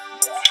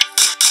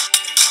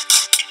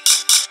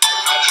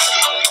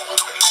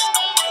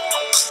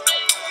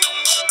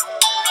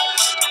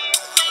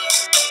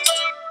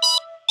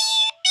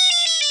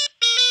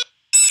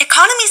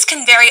 Economies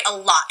can vary a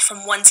lot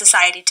from one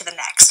society to the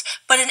next,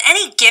 but in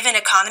any given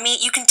economy,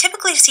 you can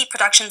typically see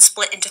production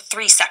split into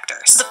 3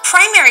 sectors. The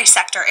primary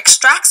sector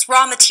extracts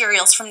raw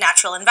materials from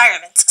natural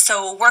environments,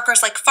 so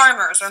workers like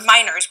farmers or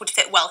miners would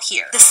fit well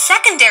here. The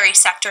secondary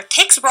sector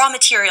takes raw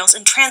materials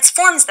and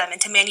transforms them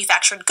into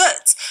manufactured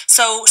goods,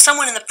 so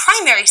someone in the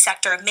primary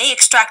sector may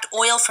extract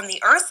oil from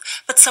the earth,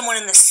 but someone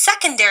in the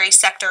secondary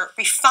sector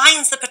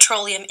refines the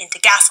petroleum into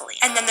gasoline.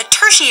 And then the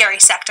tertiary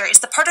sector is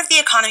the part of the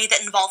economy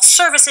that involves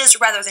services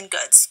rather than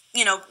goods,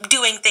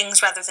 doing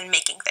things rather than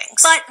making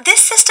things. But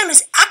this system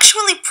is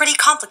actually pretty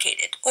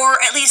complicated, or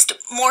at least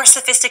more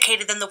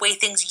sophisticated than the way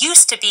things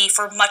used to be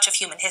for much of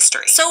human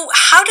history. So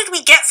how did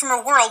we get from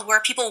a world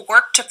where people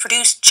worked to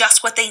produce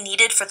just what they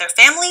needed for their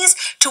families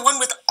to one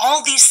with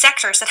all these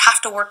sectors that have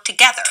to work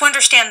together? To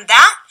understand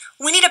that,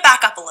 we need to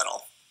back up a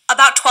little.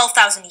 About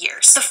 12,000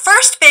 years. The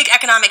first big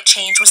economic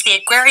change was the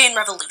Agrarian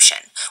Revolution.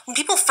 When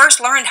people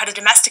first learned how to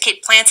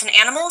domesticate plants and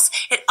animals,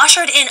 it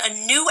ushered in a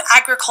new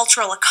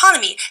agricultural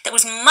economy that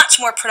was much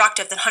more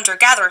productive than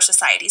hunter-gatherer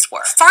societies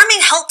were. Farming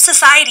helped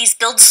societies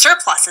build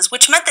surpluses,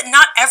 which meant that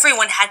not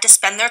everyone had to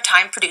spend their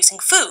time producing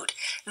food.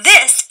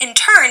 This, in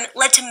turn,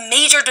 led to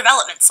major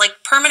developments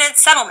like permanent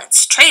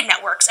settlements, trade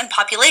networks, and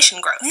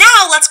population growth.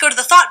 Now let's go to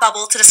the thought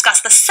bubble to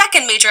discuss the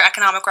second major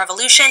economic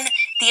revolution,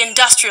 the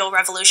Industrial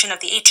Revolution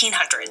of the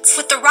 1800s.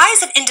 With the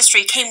rise of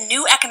industry came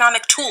new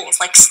economic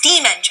tools like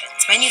steam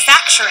engines,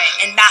 manufacturing,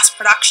 and mass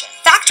production.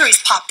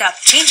 Factories popped up,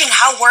 changing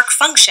how work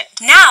functioned.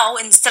 Now,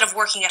 instead of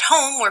working at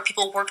home, where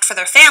people worked for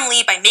their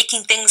family by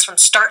making things from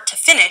start to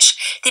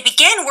finish, they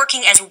began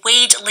working as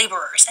wage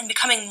laborers and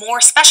becoming more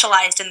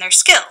specialized in their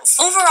skills.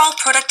 Overall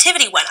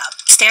productivity went up,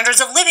 standards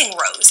of living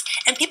rose,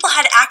 and people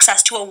had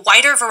access to a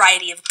wider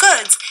variety of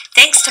goods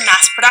thanks to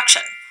mass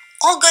production.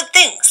 All good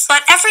things.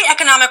 But every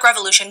economic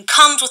revolution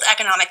comes with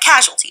economic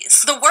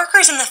casualties. The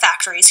workers in the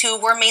factories, who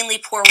were mainly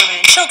poor women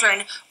and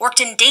children,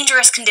 worked in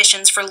dangerous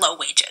conditions for low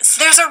wages.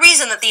 There's a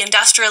reason that the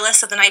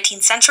industrialists of the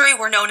 19th century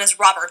were known as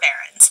robber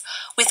barons.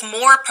 With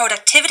more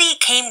productivity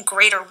came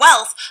greater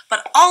wealth,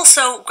 but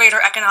also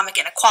greater economic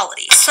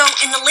inequality. So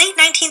in the late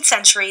 19th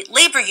century,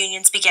 labor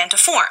unions began to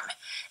form.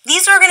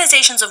 These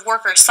organizations of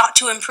workers sought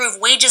to improve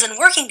wages and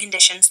working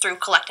conditions through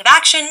collective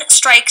action,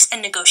 strikes,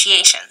 and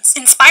negotiations.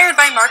 Inspired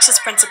by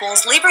Marxist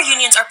principles, labor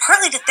unions are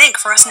partly to thank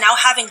for us now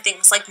having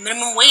things like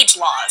minimum wage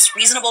laws,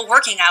 reasonable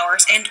working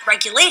hours, and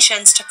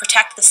regulations to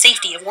protect the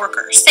safety of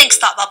workers. Thanks,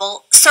 Thought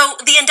Bubble. So,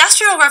 the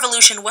Industrial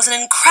Revolution was an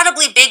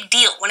incredibly big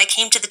deal when it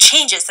came to the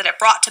changes that it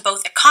brought to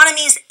both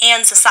economies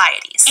and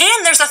societies.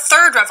 And there's a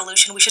third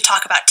revolution we should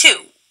talk about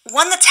too.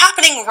 One that's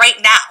happening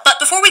right now. But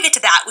before we get to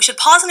that, we should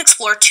pause and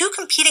explore two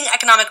competing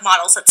economic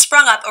models that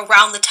sprung up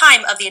around the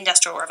time of the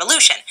Industrial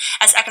Revolution,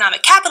 as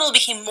economic capital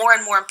became more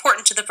and more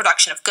important to the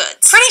production of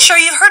goods. Pretty sure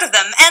you've heard of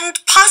them, and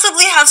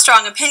possibly have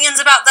strong opinions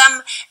about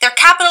them. They're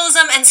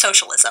capitalism and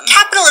socialism.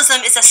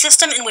 Capitalism is a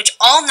system in which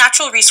all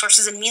natural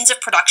resources and means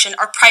of production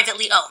are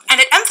privately owned,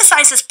 and it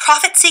emphasizes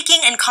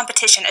profit-seeking and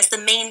competition as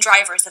the main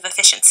drivers of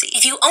efficiency.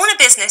 If you own a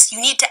business, you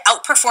need to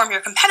outperform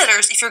your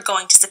competitors if you're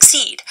going to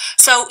succeed,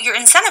 so you're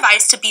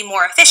incentivized to be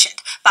more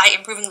efficient by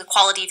improving the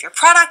quality of your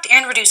product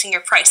and reducing your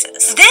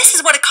prices. This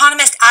is what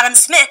economist Adam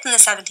Smith in the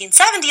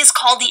 1770s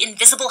called the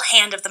invisible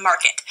hand of the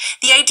market.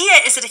 The idea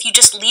is that if you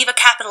just leave a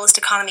capitalist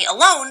economy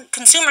alone,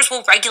 consumers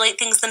will regulate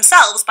things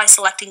themselves by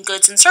selecting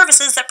goods and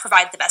services that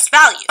provide the best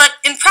value. But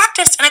in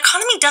practice, an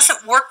economy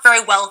doesn't work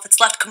very well if it's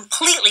left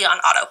completely on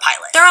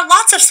autopilot. There are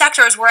lots of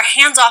sectors where a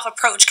hands-off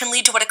approach can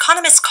lead to what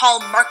economists call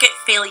market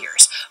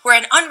failures, where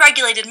an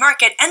unregulated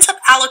market ends up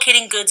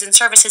allocating goods and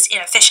services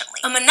inefficiently.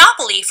 A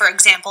monopoly, for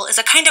example, is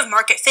a kind of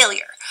market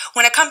failure.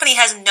 When a company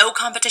has no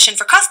competition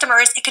for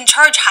customers, it can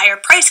charge higher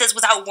prices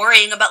without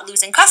worrying about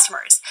losing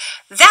customers.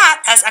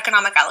 That, as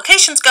economic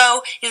allocations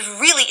go, is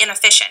really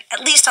inefficient, at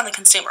least on the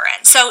consumer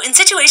end. So in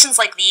situations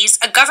like these,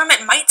 a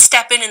government might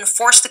step in and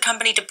force the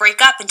company to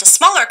break up into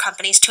smaller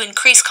companies to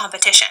increase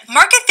competition.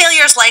 Market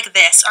failures like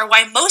this are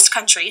why most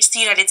countries, the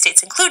United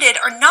States included,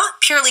 are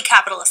not purely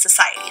capitalist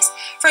societies.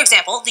 For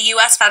example, the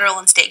U.S. federal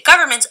and state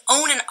governments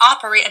own and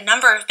operate a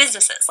number of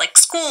businesses, like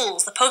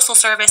schools, the postal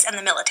service, and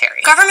the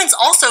military. Governments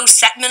also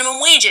set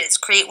minimum wages,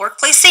 create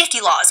workplace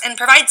safety laws, and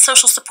provide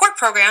social support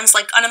programs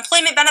like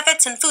unemployment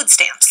benefits and food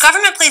stamps.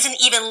 Government plays an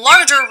even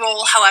larger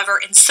role, however,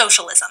 in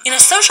socialism. In a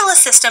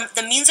socialist system,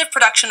 the means of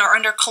production are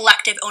under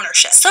collective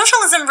ownership.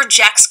 Socialism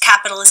rejects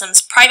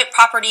capitalism's private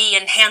property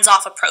and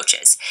hands-off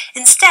approaches.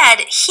 Instead,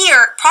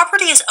 here,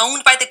 property is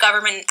owned by the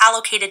government and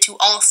allocated to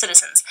all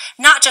citizens,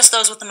 not just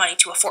those with the money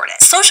to afford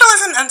it.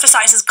 Socialism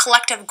emphasizes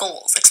collective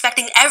goals,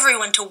 expecting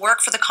everyone to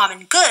work for the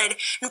common good,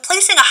 and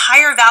placing a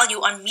higher value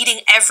on meeting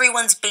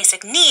everyone's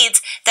basic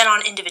needs than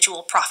on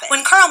individual profit.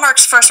 When Karl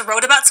Marx first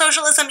wrote about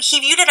socialism, he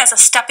viewed it as a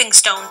stepping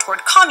stone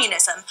toward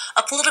communism,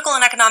 a political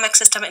and economic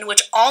system in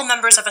which all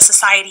members of a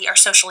society are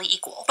socially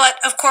equal. But,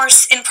 of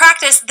course, in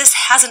practice, this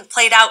hasn't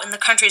played out in the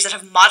countries that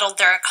have modeled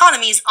their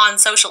economies on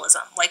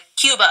socialism, like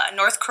Cuba,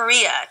 North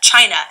Korea,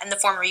 China, and the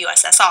former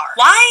USSR.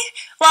 Why?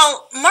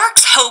 Well,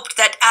 Marx hoped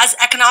that as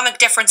economic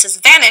differences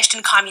vanished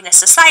in communist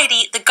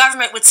society, the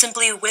government would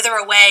simply wither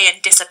away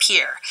and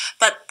disappear.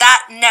 But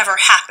that never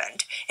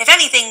happened. If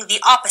anything,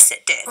 the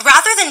opposite did.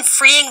 Rather than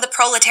freeing the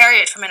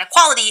proletariat from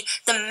inequality,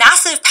 the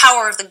massive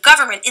power of the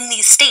government in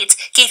these states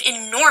gave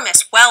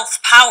enormous wealth,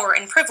 power,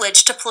 and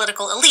privilege to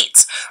political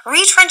elites,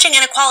 retrenching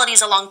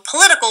inequalities along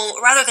political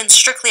rather than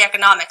strictly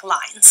economic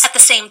lines. At the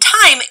same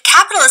time,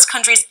 capitalist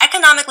countries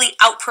economically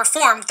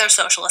outperformed their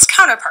socialist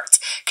counterparts,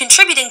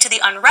 contributing to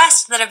the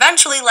unrest that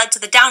eventually led to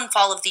the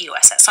downfall of the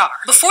USSR.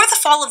 Before the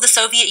fall of the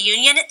Soviet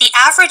Union, the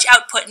average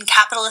output in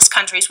capitalist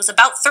countries was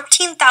about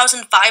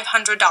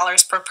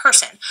 $13,500 per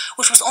person,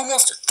 which was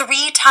almost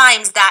 3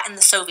 times that in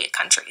the Soviet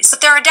countries.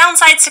 But there are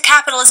downsides to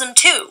capitalism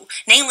too,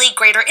 namely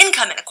greater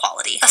income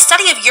inequality. A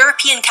study of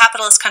European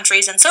capitalist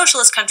countries and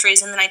socialist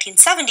countries in the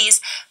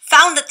 1970s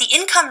found that the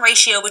income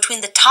ratio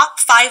between the top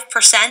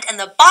 5% and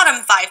the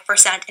bottom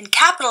 5% in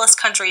capitalist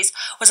countries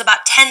was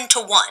about 10 to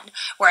 1,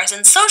 whereas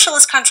in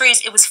socialist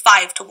countries it was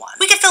 5 to 1.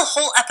 We could fill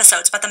whole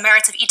episodes about the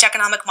merits of each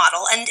economic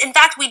model, and in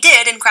fact we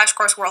did in Crash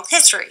Course World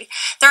History.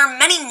 There are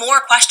many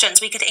more questions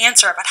we could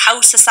answer about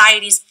how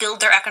societies build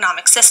their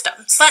economic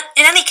systems. But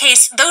in any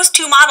case, those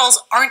two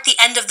models aren't the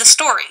end of the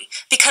story,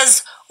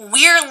 because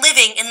we're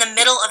living in the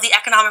middle of the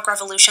economic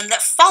revolution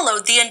that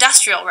followed the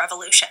Industrial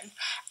Revolution.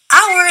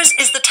 Ours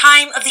is the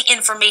time of the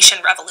information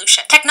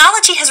revolution.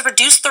 Technology has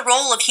reduced the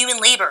role of human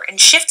labor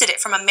and shifted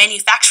it from a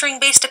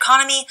manufacturing-based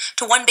economy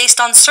to one based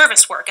on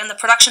service work and the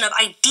production of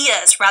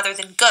ideas rather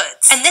than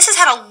goods. And this has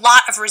had a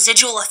lot of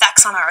residual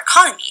effects on our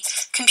economy.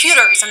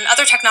 Computers and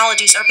other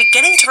technologies are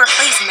beginning to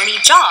replace many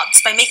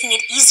jobs by making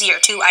it easier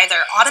to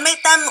either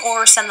automate them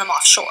or send them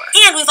offshore.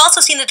 And we've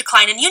also seen a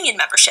decline in union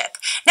membership.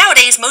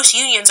 Nowadays, most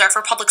unions are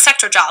for public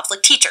sector jobs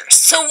like teachers.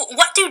 So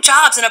what do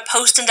jobs in a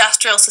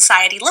post-industrial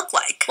society look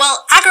like?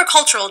 Well,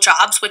 agricultural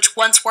jobs, which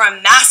once were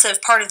a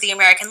massive part of the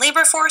American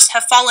labor force,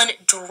 have fallen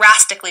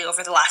drastically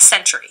over the last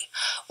century.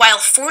 While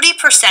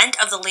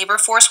 40% of the labor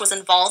force was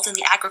involved in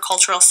the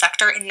agricultural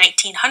sector in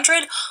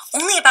 1900,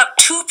 only about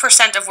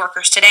 2% of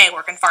workers today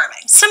work in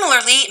farming.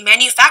 Similarly,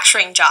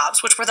 manufacturing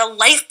jobs, which were the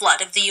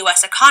lifeblood of the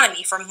US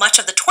economy for much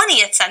of the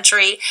 20th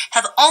century,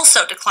 have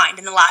also declined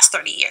in the last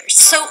 30 years.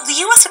 So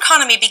the US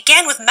economy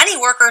began with many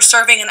workers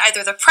serving in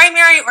either the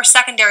primary or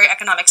secondary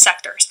economic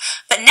sectors,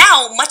 but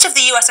now much of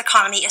the US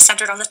economy is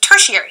centered on the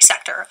tertiary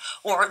sector,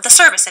 or the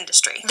service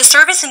industry. The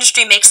service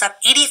industry makes up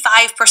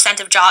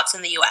 85% of jobs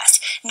in the US,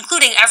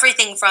 including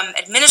everything from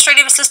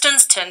administrative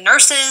assistants to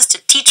nurses to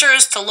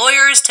teachers to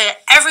lawyers to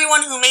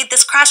everyone who made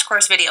this crash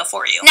course video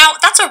for you. Now,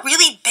 that's a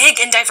really big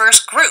and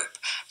diverse group.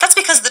 That's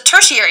because the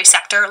tertiary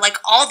sector, like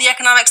all the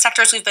economic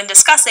sectors we've been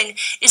discussing,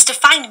 is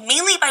defined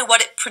mainly by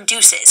what it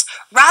produces,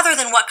 rather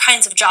than what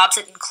kinds of jobs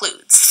it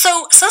includes.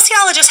 So,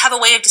 sociologists have a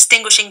way of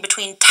distinguishing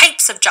between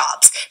types of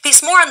jobs,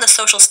 based more on the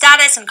social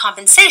status and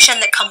compensation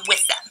that come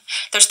with them.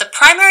 There's the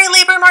primary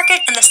labor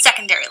market and the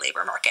secondary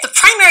labor market. The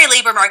primary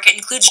labor market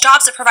includes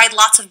jobs that provide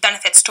lots of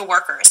benefits to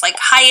workers, like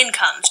high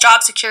incomes,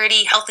 job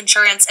security, health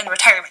insurance, and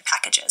retirement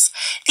packages.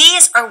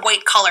 These are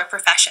white-collar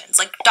professions,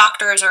 like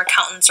doctors or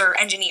accountants or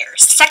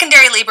engineers.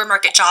 Secondary labor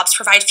market jobs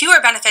provide fewer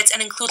benefits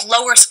and include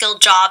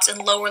lower-skilled jobs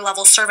and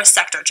lower-level service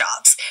sector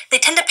jobs. They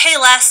tend to pay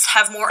less,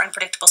 have more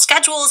unpredictable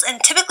schedules,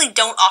 and typically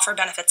don't offer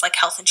benefits like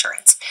health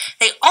insurance.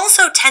 They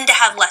also tend to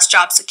have less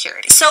job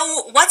security.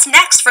 So what's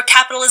next for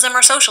capitalism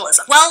or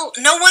socialism? Well,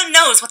 no one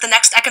knows what the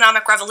next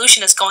economic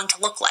revolution is going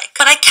to look like.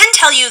 But I can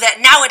tell you that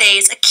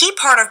nowadays, a key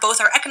part of both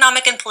our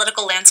economic and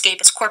political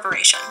landscape is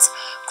corporations.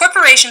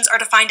 Corporations are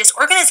defined as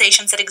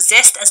organizations that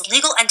exist as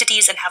legal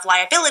entities and have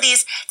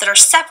liabilities that are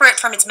separate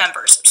from its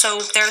members, so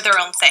they're their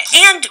own thing.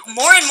 And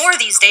more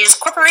these days,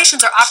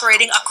 corporations are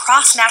operating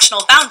across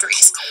national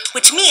boundaries,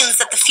 which means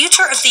that the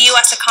future of the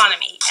US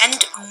economy,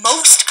 and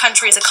most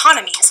countries'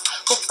 economies,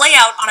 will play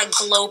out on a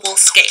global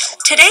scale.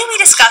 Today we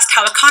discussed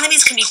how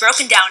economies can be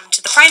broken down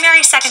into the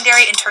primary,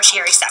 secondary, and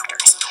tertiary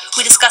sectors.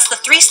 We discussed the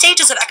 3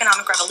 stages of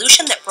economic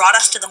revolution that brought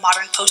us to the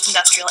modern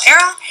post-industrial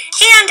era,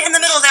 and in the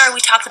middle there we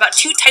talked about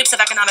 2 types of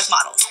economic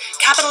models,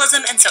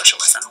 capitalism and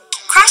socialism.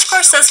 Crash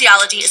Course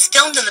Sociology is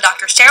filmed in the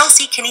Dr. Cheryl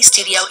C. Kinney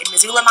studio in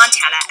Missoula,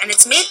 Montana, and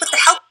it's made with the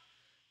help...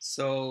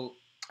 So,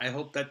 I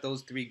hope that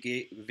those 3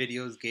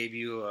 videos gave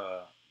you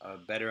a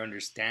better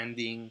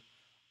understanding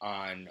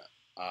on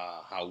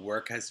how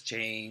work has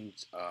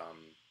changed,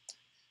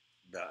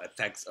 the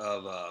effects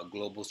of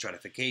global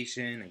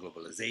stratification and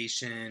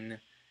globalization,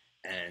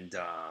 and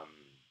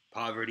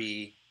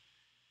poverty.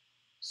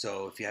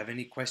 So if you have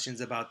any questions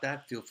about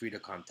that, feel free to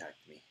contact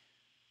me.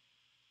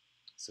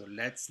 So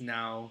let's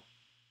now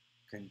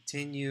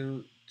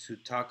continue to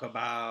talk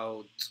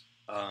about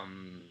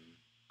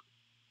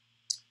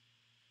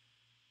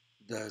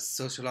the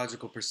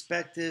sociological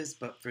perspectives,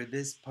 but for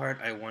this part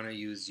I want to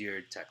use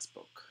your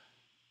textbook.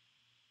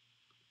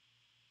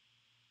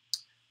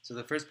 So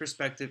the first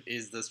perspective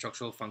is the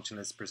structural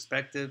functionalist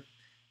perspective.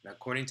 And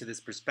according to this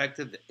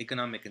perspective, the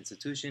economic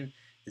institution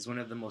is one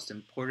of the most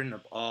important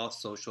of all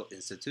social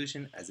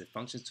institutions, as it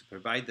functions to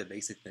provide the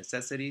basic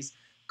necessities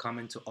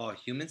common to all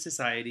human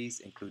societies,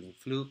 including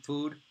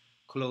food,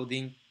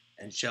 clothing,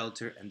 and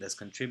shelter, and thus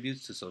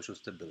contributes to social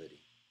stability.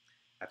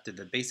 After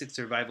the basic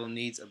survival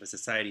needs of a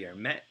society are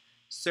met,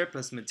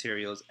 surplus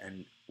materials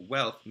and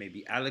wealth may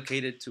be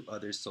allocated to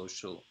other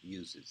social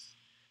uses,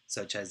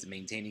 such as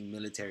maintaining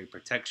military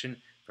protection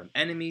from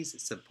enemies,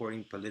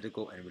 supporting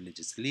political and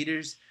religious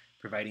leaders,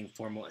 providing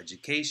formal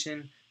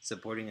education,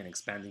 supporting an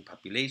expanding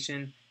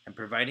population, and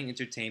providing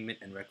entertainment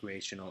and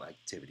recreational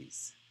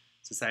activities.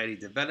 Society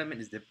development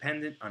is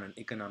dependent on an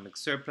economic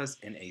surplus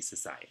in a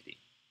society.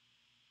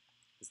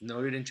 As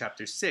noted in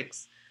Chapter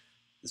 6,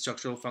 the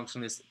structural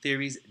functionalist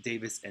theories,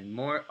 Davis and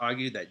Moore,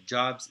 argue that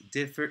jobs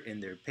differ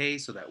in their pay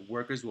so that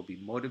workers will be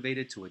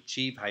motivated to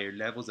achieve higher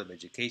levels of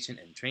education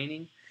and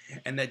training,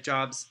 and that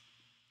jobs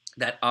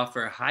that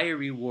offer higher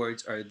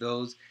rewards are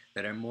those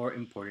that are more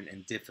important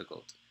and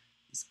difficult.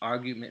 This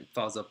argument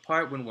falls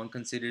apart when one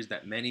considers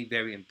that many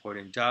very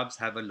important jobs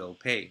have a low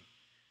pay.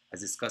 As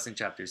discussed in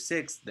Chapter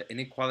 6, the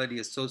inequality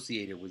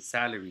associated with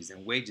salaries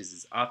and wages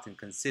is often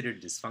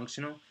considered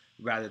dysfunctional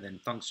rather than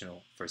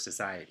functional for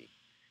society.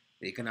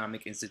 The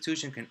economic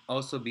institution can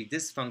also be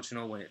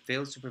dysfunctional when it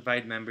fails to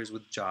provide members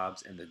with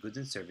jobs and the goods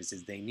and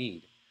services they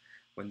need.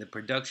 When the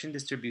production,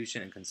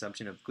 distribution, and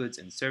consumption of goods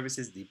and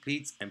services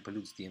depletes and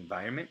pollutes the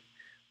environment,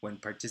 when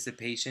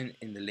participation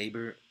in the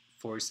labor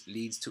force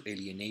leads to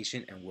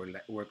alienation and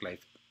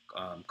work-life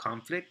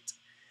conflict,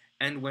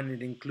 and when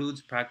it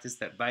includes practice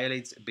that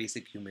violates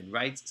basic human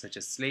rights such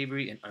as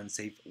slavery and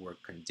unsafe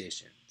work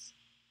conditions.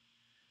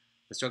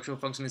 The structural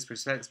functionalist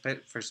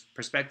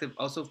perspective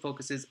also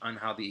focuses on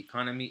how the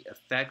economy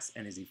affects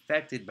and is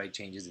affected by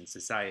changes in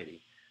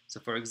society. So,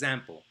 for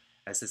example,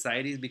 as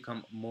societies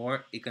become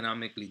more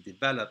economically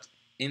developed,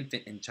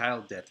 infant and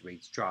child death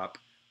rates drop,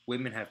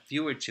 women have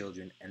fewer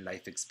children, and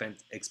life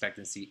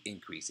expectancy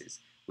increases,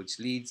 which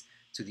leads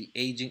to the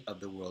aging of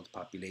the world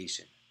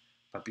population.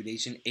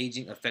 Population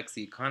aging affects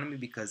the economy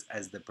because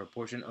as the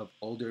proportion of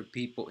older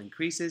people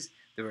increases,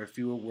 there are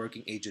fewer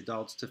working age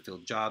adults to fill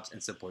jobs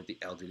and support the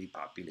elderly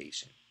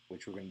population,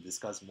 which we're going to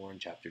discuss more in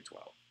Chapter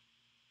 12.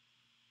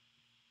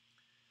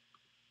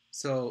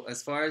 So,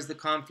 as far as the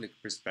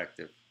conflict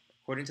perspective,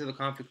 according to the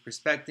conflict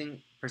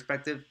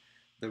perspective,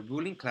 the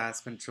ruling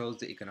class controls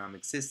the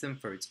economic system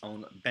for its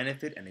own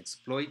benefit and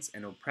exploits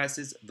and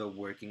oppresses the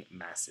working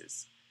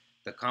masses.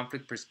 The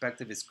conflict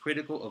perspective is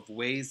critical of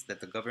ways that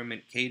the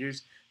government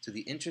caters to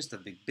the interest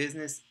of big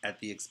business at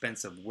the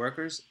expense of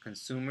workers,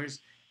 consumers,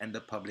 and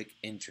the public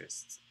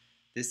interests.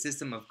 This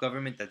system of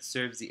government that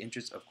serves the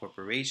interests of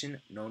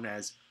corporation, known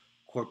as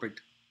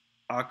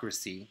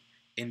corporateocracy,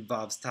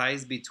 involves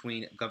ties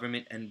between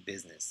government and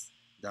business.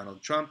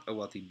 Donald Trump, a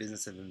wealthy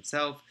businessman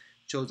himself,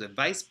 chose a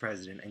vice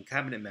president and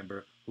cabinet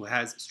member who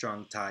has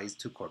strong ties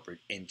to corporate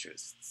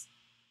interests.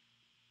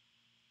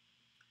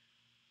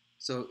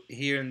 So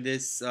here in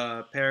this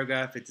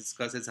paragraph, it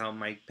discusses how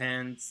Mike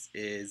Pence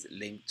is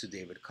linked to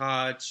David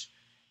Koch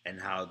and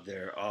how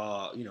they're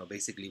all,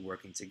 basically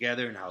working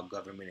together and how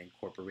government and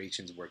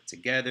corporations work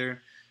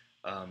together.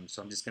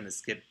 So I'm just going to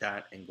skip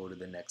that and go to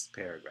the next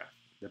paragraph.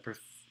 The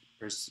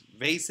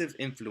pervasive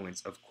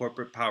influence of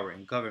corporate power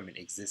in government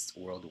exists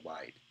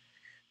worldwide.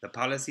 The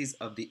policies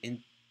of the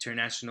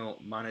International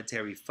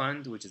Monetary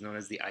Fund, which is known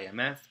as the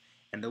IMF,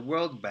 and the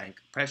World Bank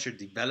pressure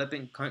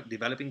developing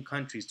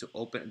countries to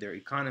open their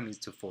economies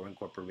to foreign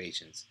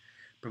corporations,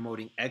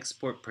 promoting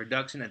export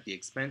production at the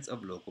expense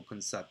of local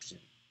consumption,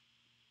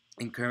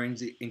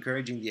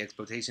 encouraging the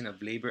exploitation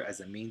of labor as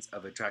a means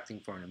of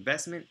attracting foreign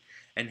investment,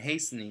 and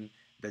hastening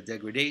the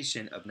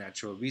degradation of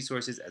natural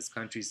resources as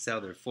countries sell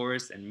their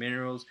forests and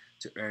minerals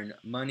to earn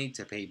money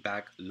to pay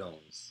back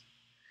loans.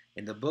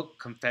 In the book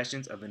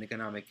Confessions of an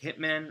Economic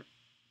Hitman,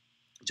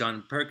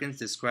 John Perkins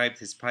described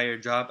his prior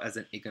job as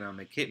an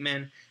economic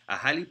hitman, a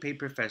highly paid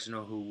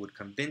professional who would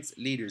convince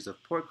leaders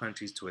of poor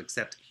countries to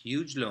accept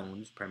huge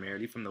loans,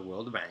 primarily from the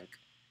World Bank,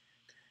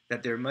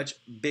 that were much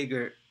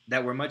bigger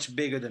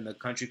than the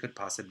country could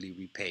possibly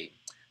repay.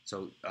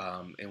 So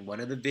in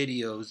one of the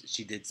videos,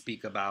 she did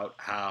speak about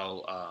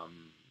how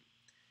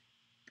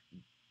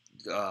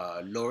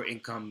lower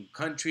income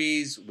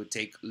countries would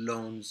take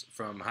loans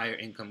from higher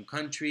income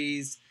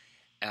countries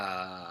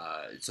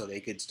so they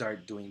could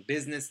start doing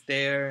business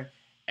there,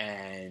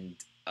 and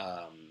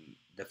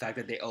the fact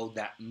that they owed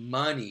that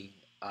money,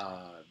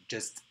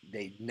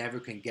 they never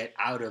can get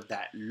out of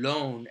that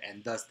loan,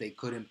 and thus they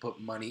couldn't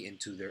put money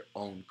into their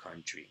own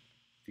country.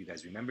 If you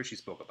guys remember, she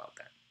spoke about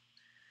that.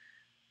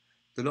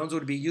 The loans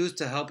would be used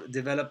to help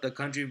develop the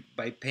country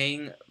by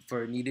paying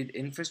for needed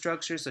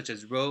infrastructure such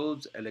as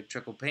roads,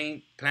 electrical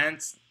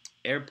plants,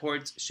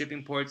 airports,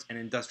 shipping ports, and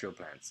industrial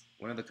plants.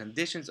 One of the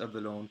conditions of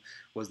the loan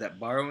was that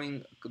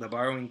the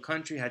borrowing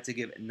country had to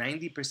give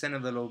 90%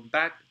 of the loan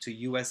back to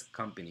U.S.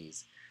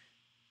 companies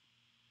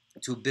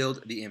to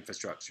build the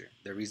infrastructure.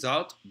 The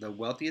result, the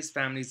wealthiest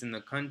families in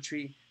the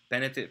country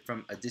benefit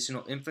from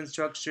additional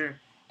infrastructure,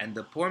 and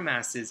the poor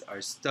masses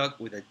are stuck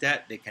with a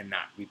debt they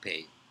cannot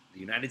repay. The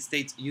United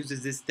States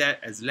uses this debt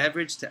as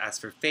leverage to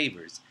ask for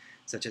favors,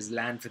 such as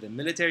land for the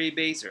military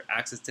base or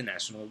access to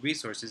national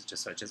resources,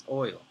 just such as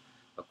oil.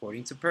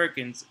 According to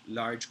Perkins,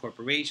 large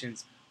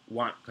corporations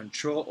want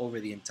control over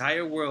the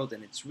entire world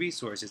and its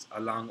resources,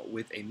 along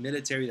with a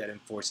military that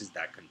enforces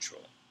that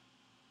control.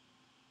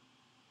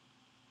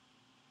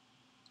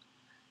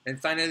 And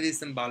finally, the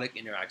symbolic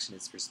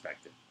interactionist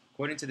perspective.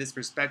 According to this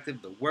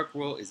perspective, the work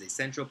role is a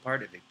central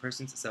part of a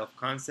person's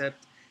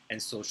self-concept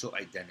and social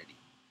identity.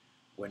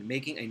 When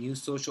making a new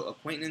social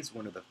acquaintance,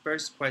 one of the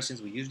first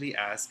questions we usually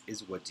ask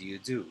is, what do you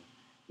do?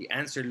 The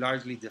answer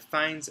largely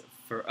defines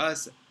for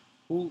us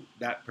who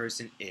that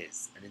person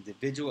is. An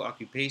individual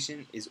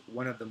occupation is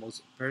one of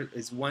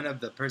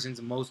the person's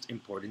most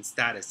important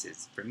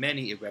statuses. For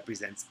many, it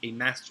represents a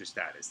master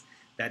status,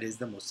 that is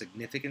the most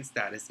significant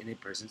status in a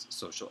person's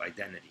social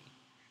identity.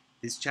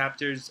 This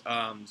chapter's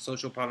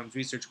social problems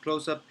research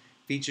close-up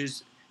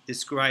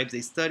describes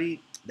a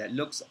study that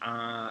looks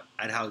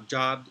at how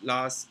job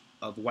loss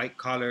of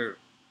white-collar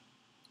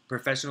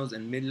professionals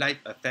in midlife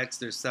affects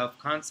their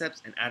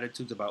self-concepts and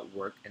attitudes about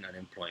work and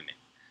unemployment.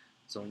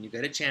 So when you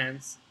get a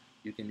chance,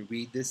 you can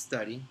read this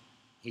study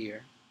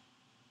here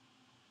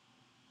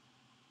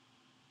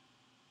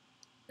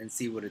and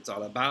see what it's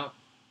all about.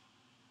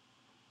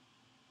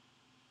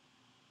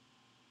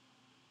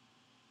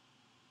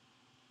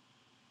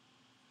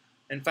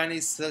 And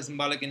finally,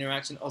 symbolic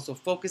interaction also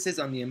focuses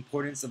on the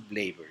importance of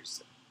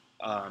labels.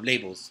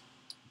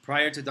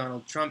 Prior to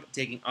Donald Trump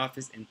taking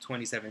office in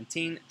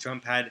 2017,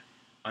 Trump had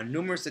on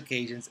numerous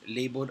occasions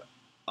labeled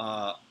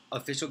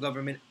official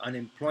government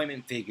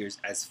unemployment figures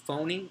as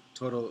phony,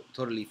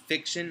 totally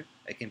fiction,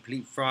 a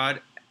complete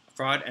fraud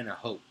and a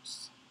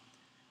hoax.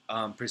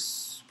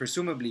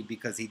 Presumably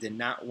because he did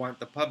not want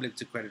the public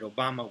to credit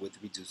Obama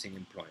with reducing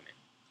employment.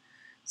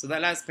 So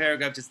that last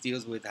paragraph just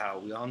deals with how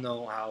we all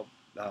know how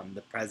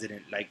the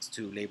president likes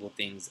to label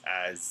things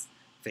as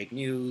fake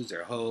news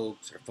or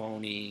hoax or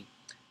phony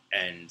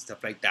and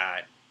stuff like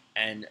that.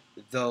 And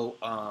though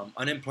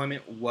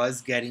unemployment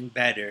was getting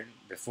better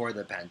before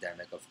the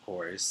pandemic, of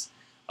course,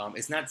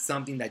 it's not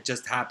something that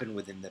just happened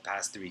within the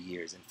past 3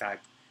 years. In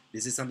fact,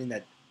 this is something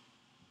that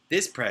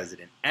this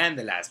president and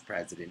the last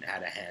president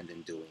had a hand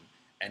in doing.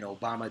 And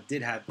Obama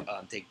did have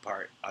take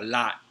part a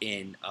lot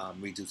in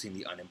reducing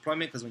the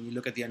unemployment, because when you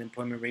look at the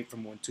unemployment rate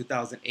from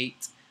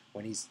 2008,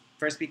 when he's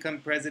first become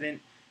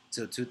president,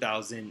 to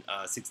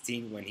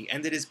 2016, when he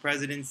ended his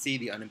presidency,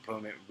 the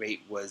unemployment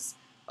rate was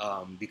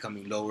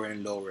becoming lower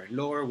and lower and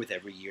lower with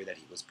every year that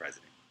he was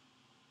president.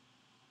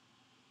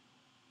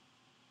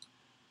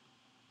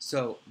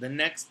 So the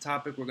next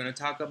topic we're going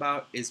to talk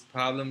about is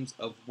problems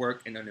of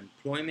work and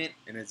unemployment.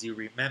 And as you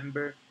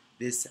remember,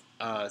 this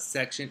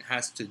section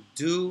has to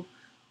do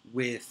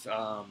with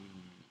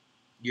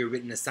your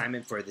written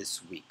assignment for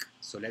this week.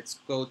 So let's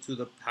go to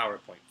the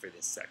PowerPoint for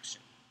this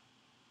section.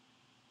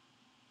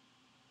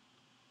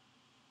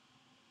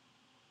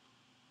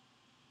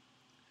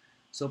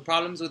 So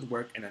problems with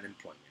work and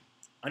unemployment.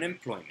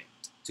 Unemployment.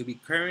 To be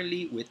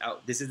currently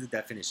without, this is the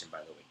definition,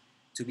 by the way.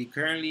 To be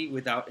currently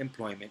without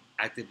employment,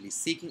 actively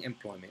seeking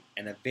employment,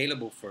 and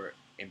available for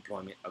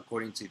employment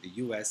according to the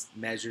U.S.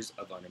 measures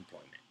of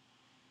unemployment.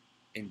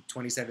 In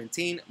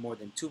 2017, more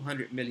than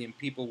 200 million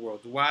people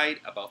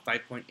worldwide, about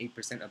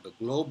 5.8% of the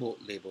global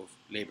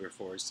labor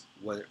force,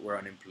 were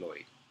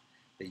unemployed.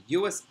 The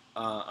U.S.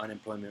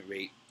 Unemployment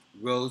rate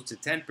rose to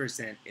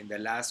 10% in the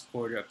last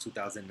quarter of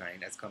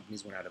 2009 as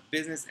companies went out of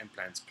business and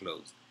plants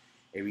closed.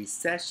 A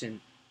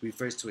recession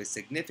refers to a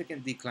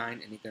significant decline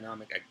in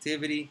economic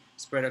activity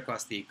spread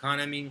across the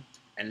economy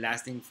and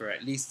lasting for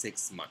at least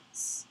 6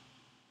 months.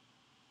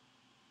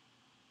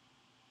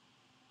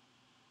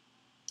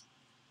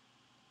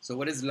 So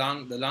what is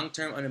the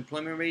long-term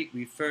unemployment rate?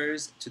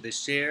 Refers to the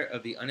share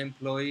of the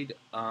unemployed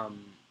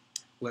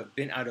who have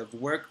been out of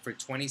work for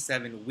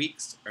 27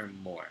 weeks or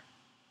more.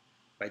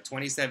 By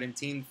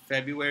 2017,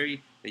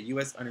 February, the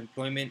U.S.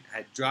 unemployment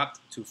had dropped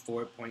to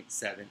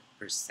 4.7%.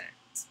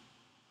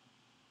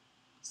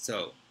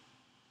 So,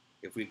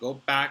 if we go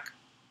back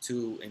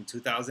to in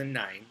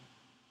 2009,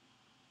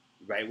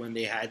 right when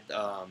they had,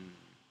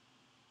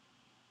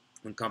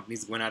 when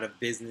companies went out of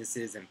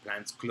businesses and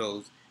plants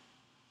closed,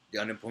 the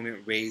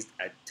unemployment raised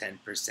at 10%.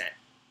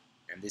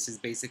 And this is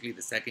basically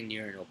the second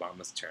year in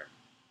Obama's term.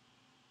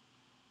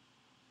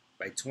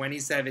 By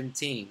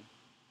 2017,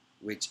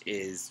 which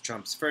is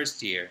Trump's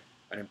first year,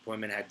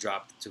 unemployment had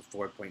dropped to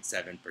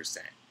 4.7%.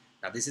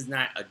 Now, this is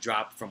not a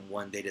drop from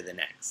one day to the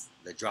next.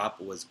 The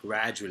drop was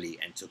gradually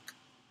and took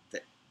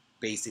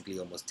basically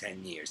almost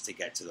 10 years to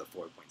get to the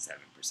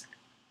 4.7%.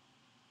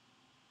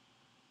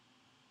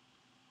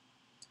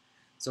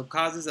 So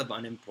causes of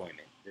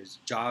unemployment. There's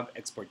job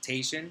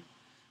exportation,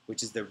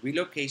 which is the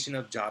relocation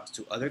of jobs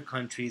to other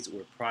countries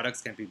where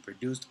products can be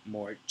produced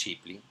more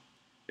cheaply.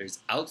 There's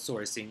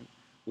outsourcing,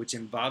 which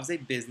involves a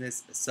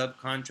business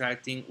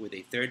subcontracting with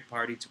a third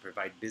party to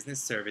provide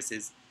business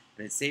services,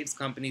 and it saves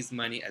companies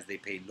money as they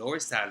pay lower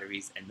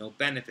salaries and no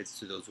benefits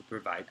to those who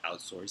provide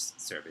outsourced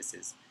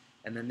services.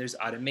 And then there's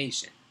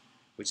automation,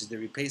 which is the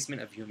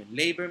replacement of human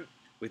labor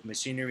with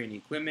machinery and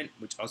equipment,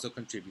 which also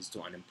contributes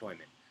to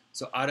unemployment.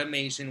 So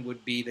automation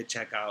would be the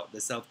checkout,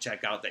 the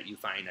self-checkout that you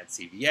find at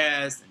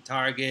CVS and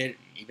Target,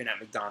 and even at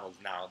McDonald's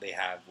now they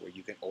have where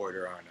you can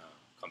order on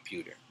a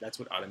computer. That's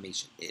what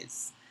automation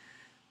is.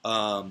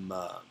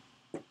 So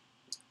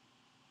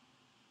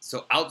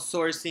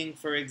outsourcing,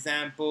 for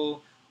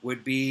example,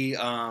 would be,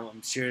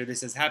 I'm sure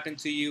this has happened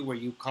to you, where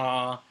you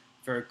call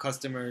for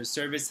customer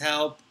service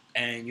help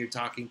and you're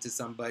talking to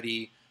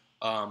somebody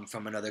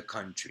from another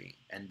country,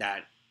 and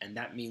that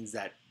means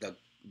that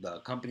the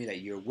company that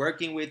you're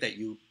working with,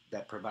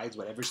 that provides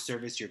whatever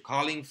service you're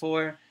calling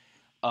for,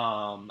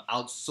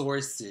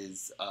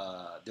 outsources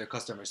their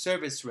customer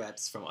service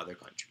reps from other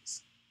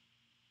countries.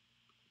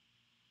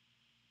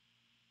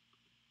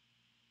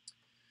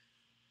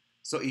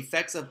 So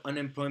effects of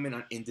unemployment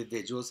on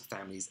individuals,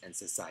 families, and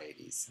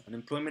societies.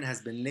 Unemployment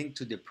has been linked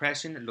to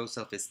depression, low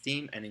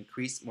self-esteem, and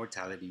increased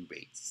mortality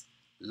rates.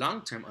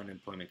 Long-term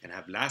unemployment can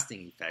have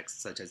lasting effects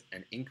such as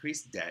an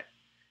increased debt,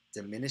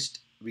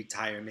 diminished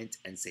retirement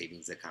and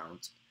savings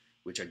accounts,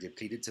 which are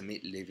depleted to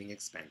meet living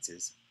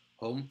expenses,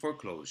 home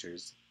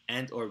foreclosures,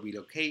 and or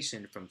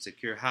relocation from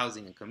secure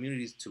housing and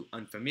communities to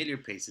unfamiliar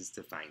places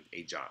to find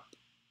a job.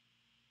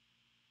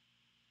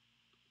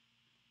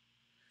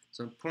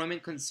 So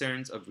employment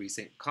concerns of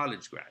recent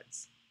college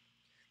grads.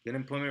 The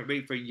unemployment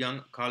rate for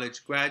young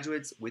college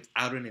graduates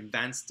without an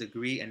advanced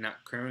degree and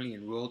not currently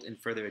enrolled in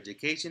further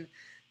education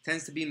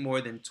tends to be more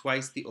than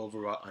twice the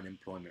overall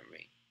unemployment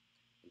rate.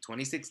 In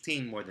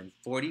 2016, more than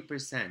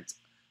 40%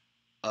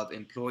 of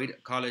employed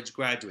college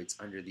graduates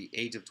under the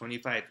age of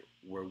 25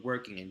 were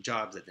working in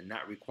jobs that did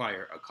not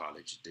require a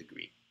college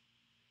degree.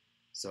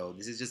 So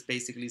this is just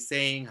basically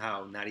saying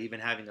how not even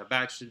having a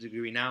bachelor's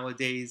degree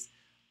nowadays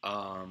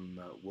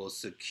will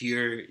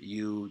secure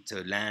you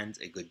to land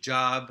a good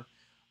job.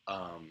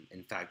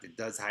 In fact, it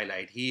does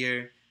highlight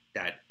here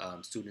that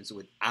students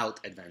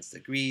without advanced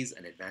degrees,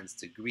 an advanced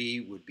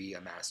degree would be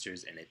a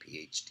master's and a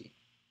PhD.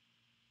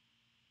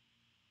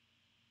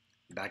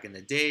 Back in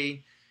the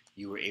day,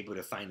 you were able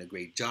to find a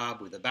great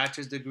job with a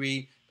bachelor's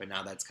degree, but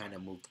now that's kind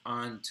of moved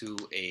on to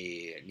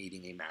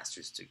needing a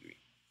master's degree.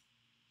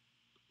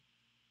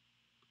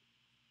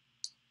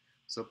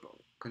 So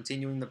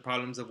continuing the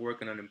problems of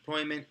work and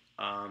unemployment,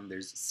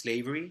 there's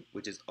slavery,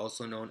 which is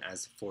also known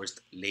as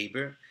forced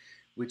labor,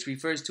 which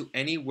refers to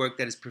any work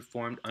that is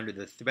performed under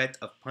the threat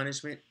of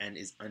punishment and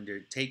is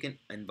undertaken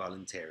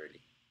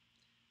involuntarily.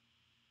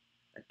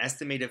 An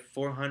estimated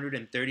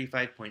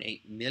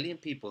 435.8 million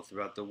people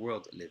throughout the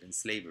world live in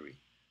slavery,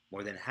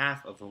 more than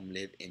half of whom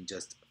live in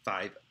just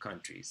 5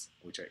 countries,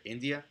 which are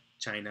India,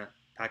 China,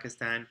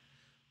 Pakistan,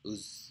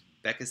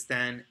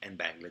 Uzbekistan, and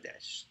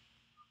Bangladesh.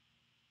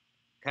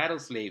 Cattle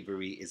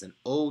slavery is an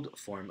old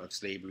form of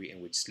slavery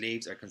in which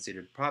slaves are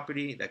considered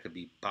property that could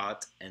be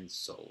bought and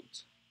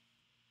sold.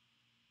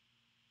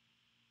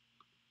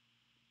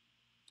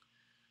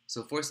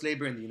 So forced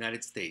labor in the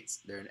United States.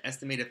 There are an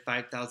estimated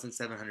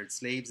 5,700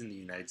 slaves in the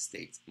United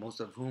States,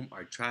 most of whom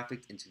are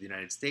trafficked into the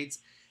United States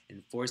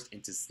and forced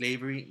into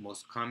slavery,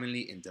 most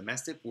commonly in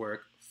domestic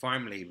work,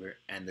 farm labor,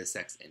 and the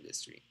sex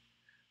industry.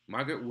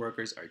 Migrant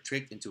workers are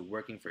tricked into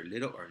working for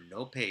little or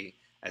no pay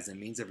as a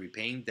means of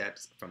repaying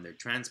debts from their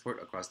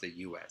transport across the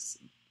U.S.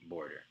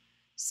 border,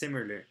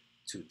 similar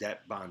to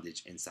debt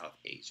bondage in South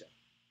Asia.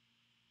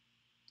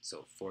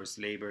 So forced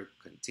labor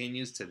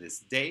continues to this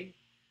day,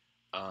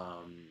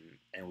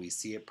 and we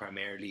see it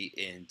primarily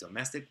in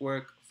domestic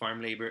work,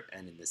 farm labor,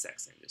 and in the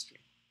sex industry.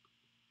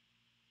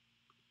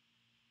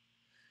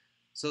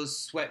 So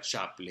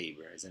sweatshop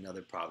labor is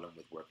another problem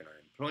with work and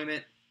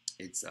unemployment.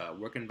 It's a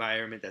work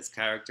environment that's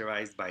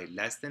characterized by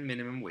less than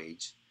minimum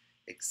wage,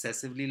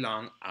 excessively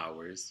long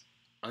hours,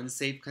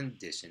 unsafe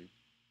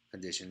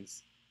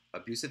conditions,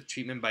 abusive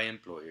treatment by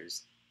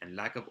employers, and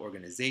lack of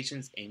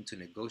organizations aimed to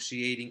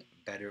negotiating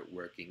better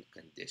working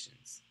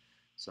conditions.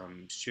 So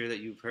I'm sure that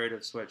you've heard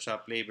of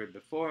sweatshop labor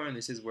before, and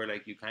this is where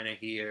you kind of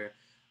hear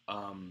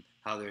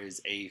how there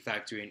is a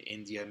factory in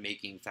India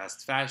making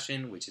fast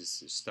fashion, which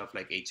is stuff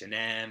like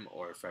H&M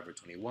or Forever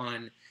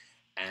 21,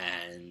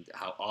 and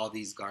how all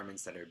these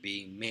garments that are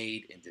being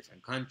made in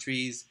different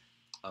countries,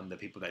 the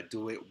people that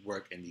do it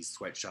work in these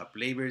sweatshop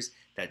labors,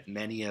 that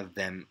many of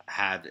them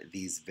have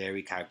these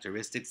very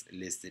characteristics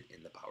listed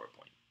in the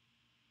PowerPoint.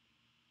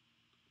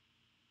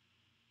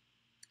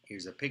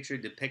 Here's a picture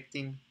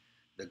depicting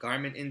the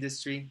garment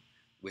industry,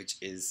 which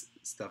is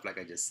stuff like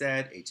I just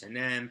said,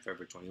 H&M,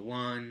 Forever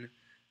 21,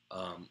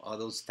 all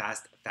those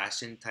fast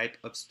fashion type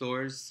of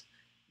stores.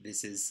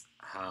 This is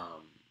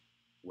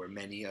where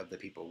many of the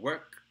people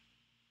work.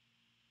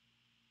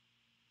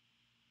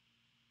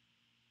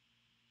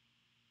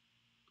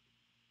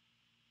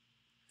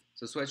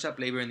 So sweatshop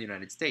labor in the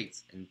United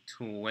States. In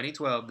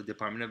 2012, the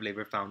Department of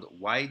Labor found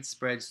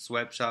widespread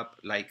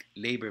sweatshop-like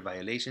labor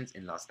violations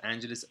in Los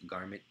Angeles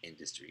garment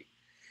industry.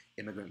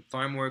 Immigrant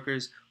farm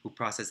workers who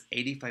process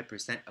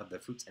 85% of the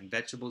fruits and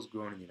vegetables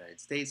grown in the United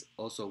States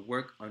also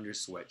work under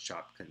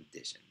sweatshop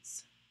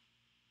conditions.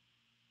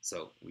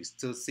 So we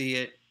still see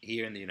it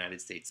here in the United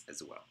States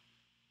as well.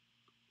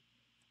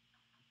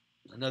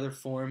 Another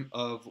form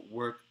of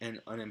work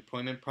and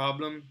unemployment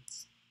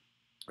problems,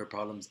 or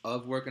problems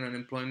of work and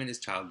unemployment, is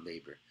child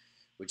labor,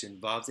 which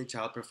involves a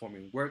child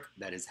performing work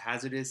that is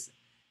hazardous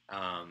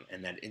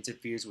and that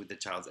interferes with the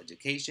child's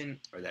education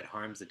or that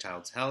harms the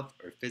child's health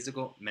or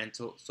physical,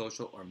 mental,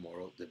 social, or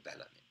moral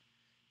development.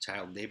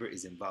 Child labor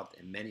is involved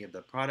in many of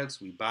the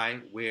products we buy,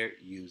 wear,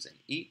 use, and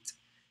eat.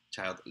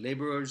 Child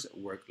laborers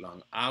work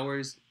long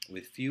hours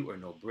with few or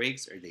no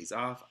breaks or days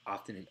off,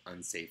 often in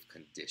unsafe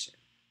conditions.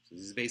 So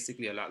this is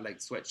basically a lot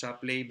like sweatshop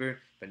labor,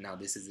 but now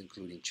this is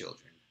including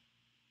children.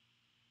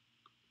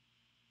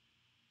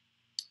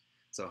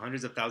 So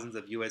hundreds of thousands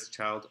of U.S.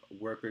 child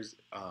workers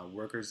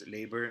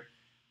labor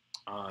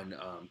on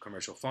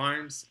commercial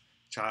farms.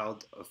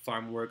 Child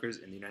farm workers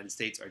in the United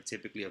States are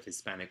typically of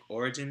Hispanic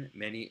origin.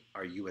 Many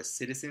are U.S.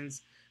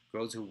 citizens.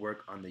 Girls who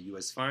work on the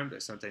U.S. farms are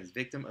sometimes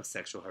victims of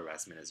sexual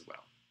harassment as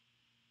well.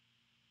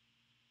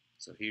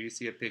 So here you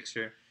see a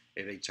picture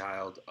of a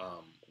child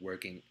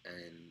working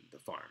in the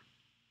farm.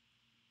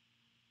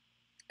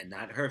 And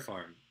not her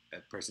farm, a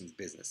person's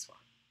business farm.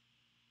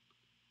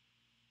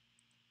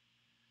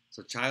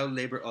 So child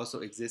labor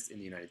also exists in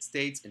the United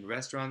States in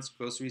restaurants,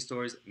 grocery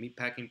stores,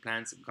 meatpacking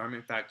plants,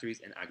 garment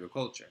factories, and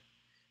agriculture.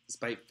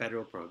 Despite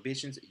federal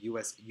prohibitions,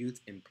 U.S.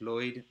 youth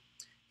employed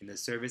in the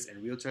service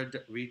and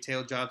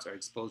retail jobs are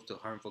exposed to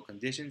harmful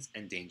conditions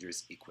and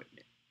dangerous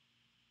equipment.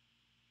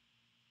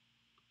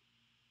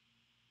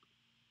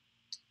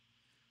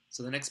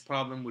 So the next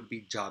problem would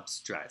be job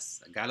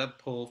stress. A Gallup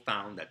poll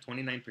found that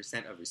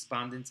 29% of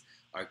respondents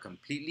are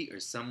completely or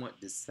somewhat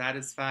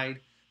dissatisfied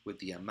with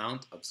the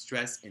amount of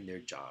stress in their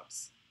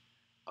jobs.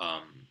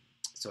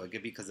 So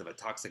again, because of a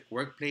toxic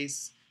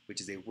workplace, which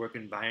is a work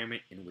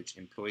environment in which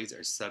employees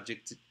are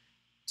subject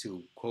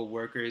to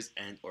co-workers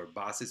and or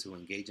bosses who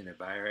engage in a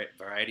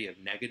variety of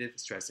negative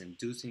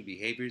stress-inducing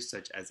behaviors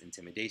such as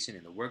intimidation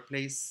in the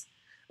workplace,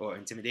 or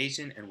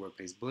intimidation and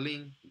workplace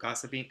bullying,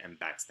 gossiping, and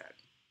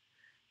backstabbing.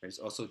 There's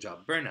also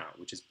job burnout,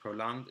 which is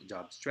prolonged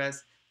job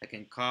stress that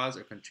can cause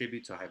or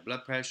contribute to high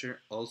blood pressure,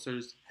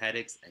 ulcers,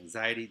 headaches,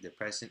 anxiety,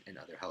 depression, and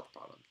other health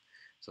problems.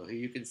 So here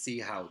you can see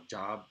how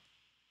job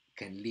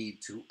can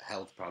lead to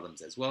health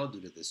problems as well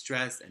due to the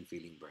stress and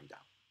feeling burned out.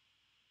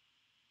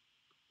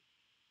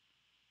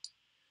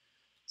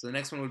 So the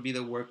next one would be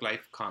the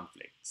work-life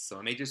conflicts. So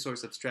a major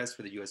source of stress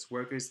for the U.S.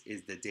 workers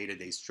is the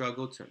day-to-day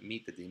struggle to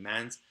meet the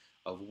demands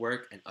of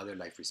work and other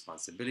life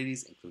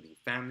responsibilities, including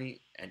family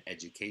and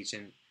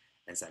education,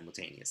 and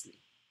simultaneously.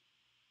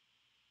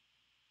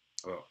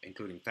 Or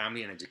including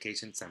family and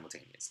education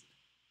simultaneously.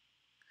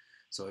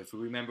 So if you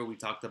remember, we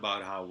talked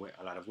about how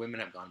a lot of women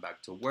have gone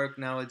back to work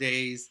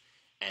nowadays,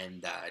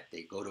 and that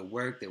they go to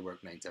work, they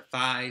work 9 to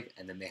 5,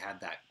 and then they have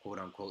that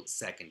quote-unquote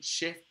second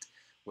shift,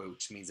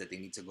 which means that they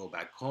need to go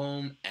back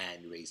home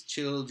and raise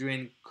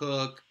children,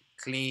 cook,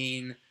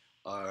 clean,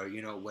 or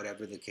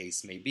whatever the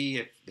case may be,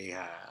 if they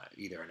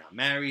either are not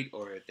married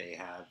or if they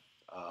have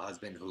a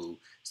husband who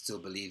still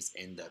believes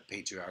in the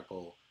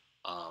patriarchal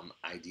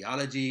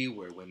ideology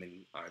where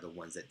women are the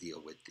ones that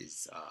deal with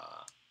these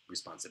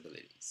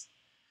responsibilities.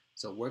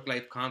 So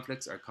work-life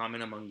conflicts are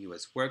common among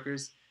U.S.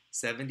 workers.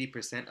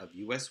 70% of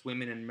U.S.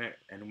 women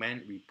and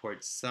men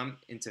report some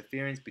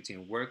interference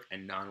between work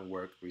and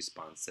non-work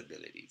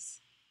responsibilities.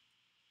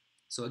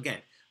 So again,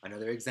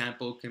 another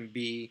example can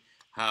be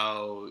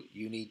how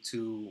you need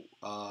to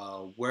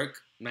work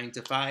 9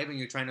 to 5 and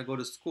you're trying to go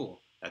to school.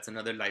 That's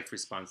another life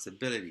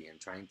responsibility and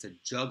trying to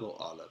juggle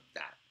all of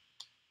that.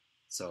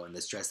 So, and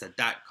the stress that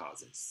that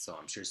causes. So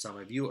I'm sure some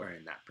of you are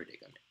in that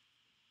predicament.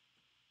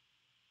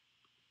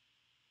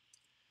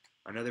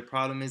 Another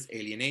problem is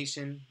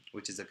alienation,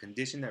 which is a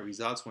condition that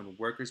results when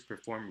workers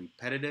perform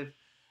repetitive,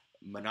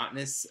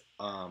 monotonous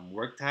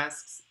work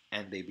tasks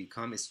and they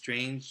become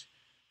estranged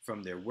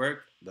from their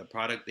work, the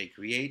product they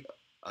create,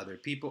 other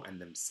people, and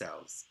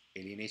themselves.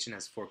 Alienation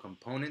has 4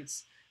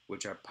 components,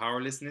 which are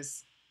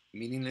powerlessness,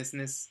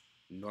 meaninglessness,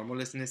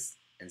 normallessness,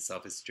 and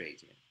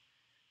self-estrangement.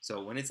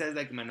 So when it says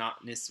like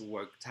monotonous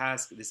work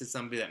task, this is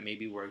somebody that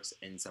maybe works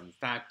in some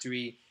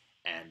factory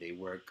and they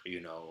work,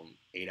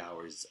 8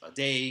 hours a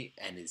day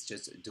and it's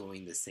just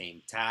doing the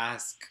same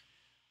task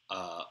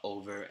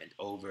over and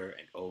over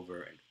and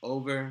over and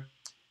over.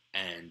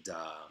 And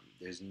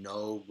there's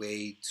no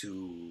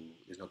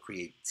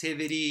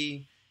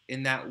creativity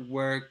in that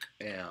work.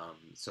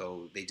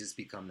 So they just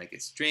become like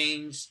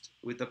estranged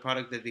with the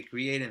product that they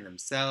create in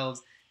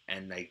themselves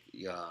and like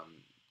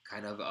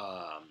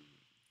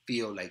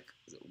feel like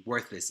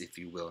worthless, if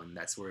you will. And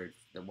that's where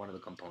one of the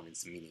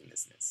components,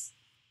 meaninglessness.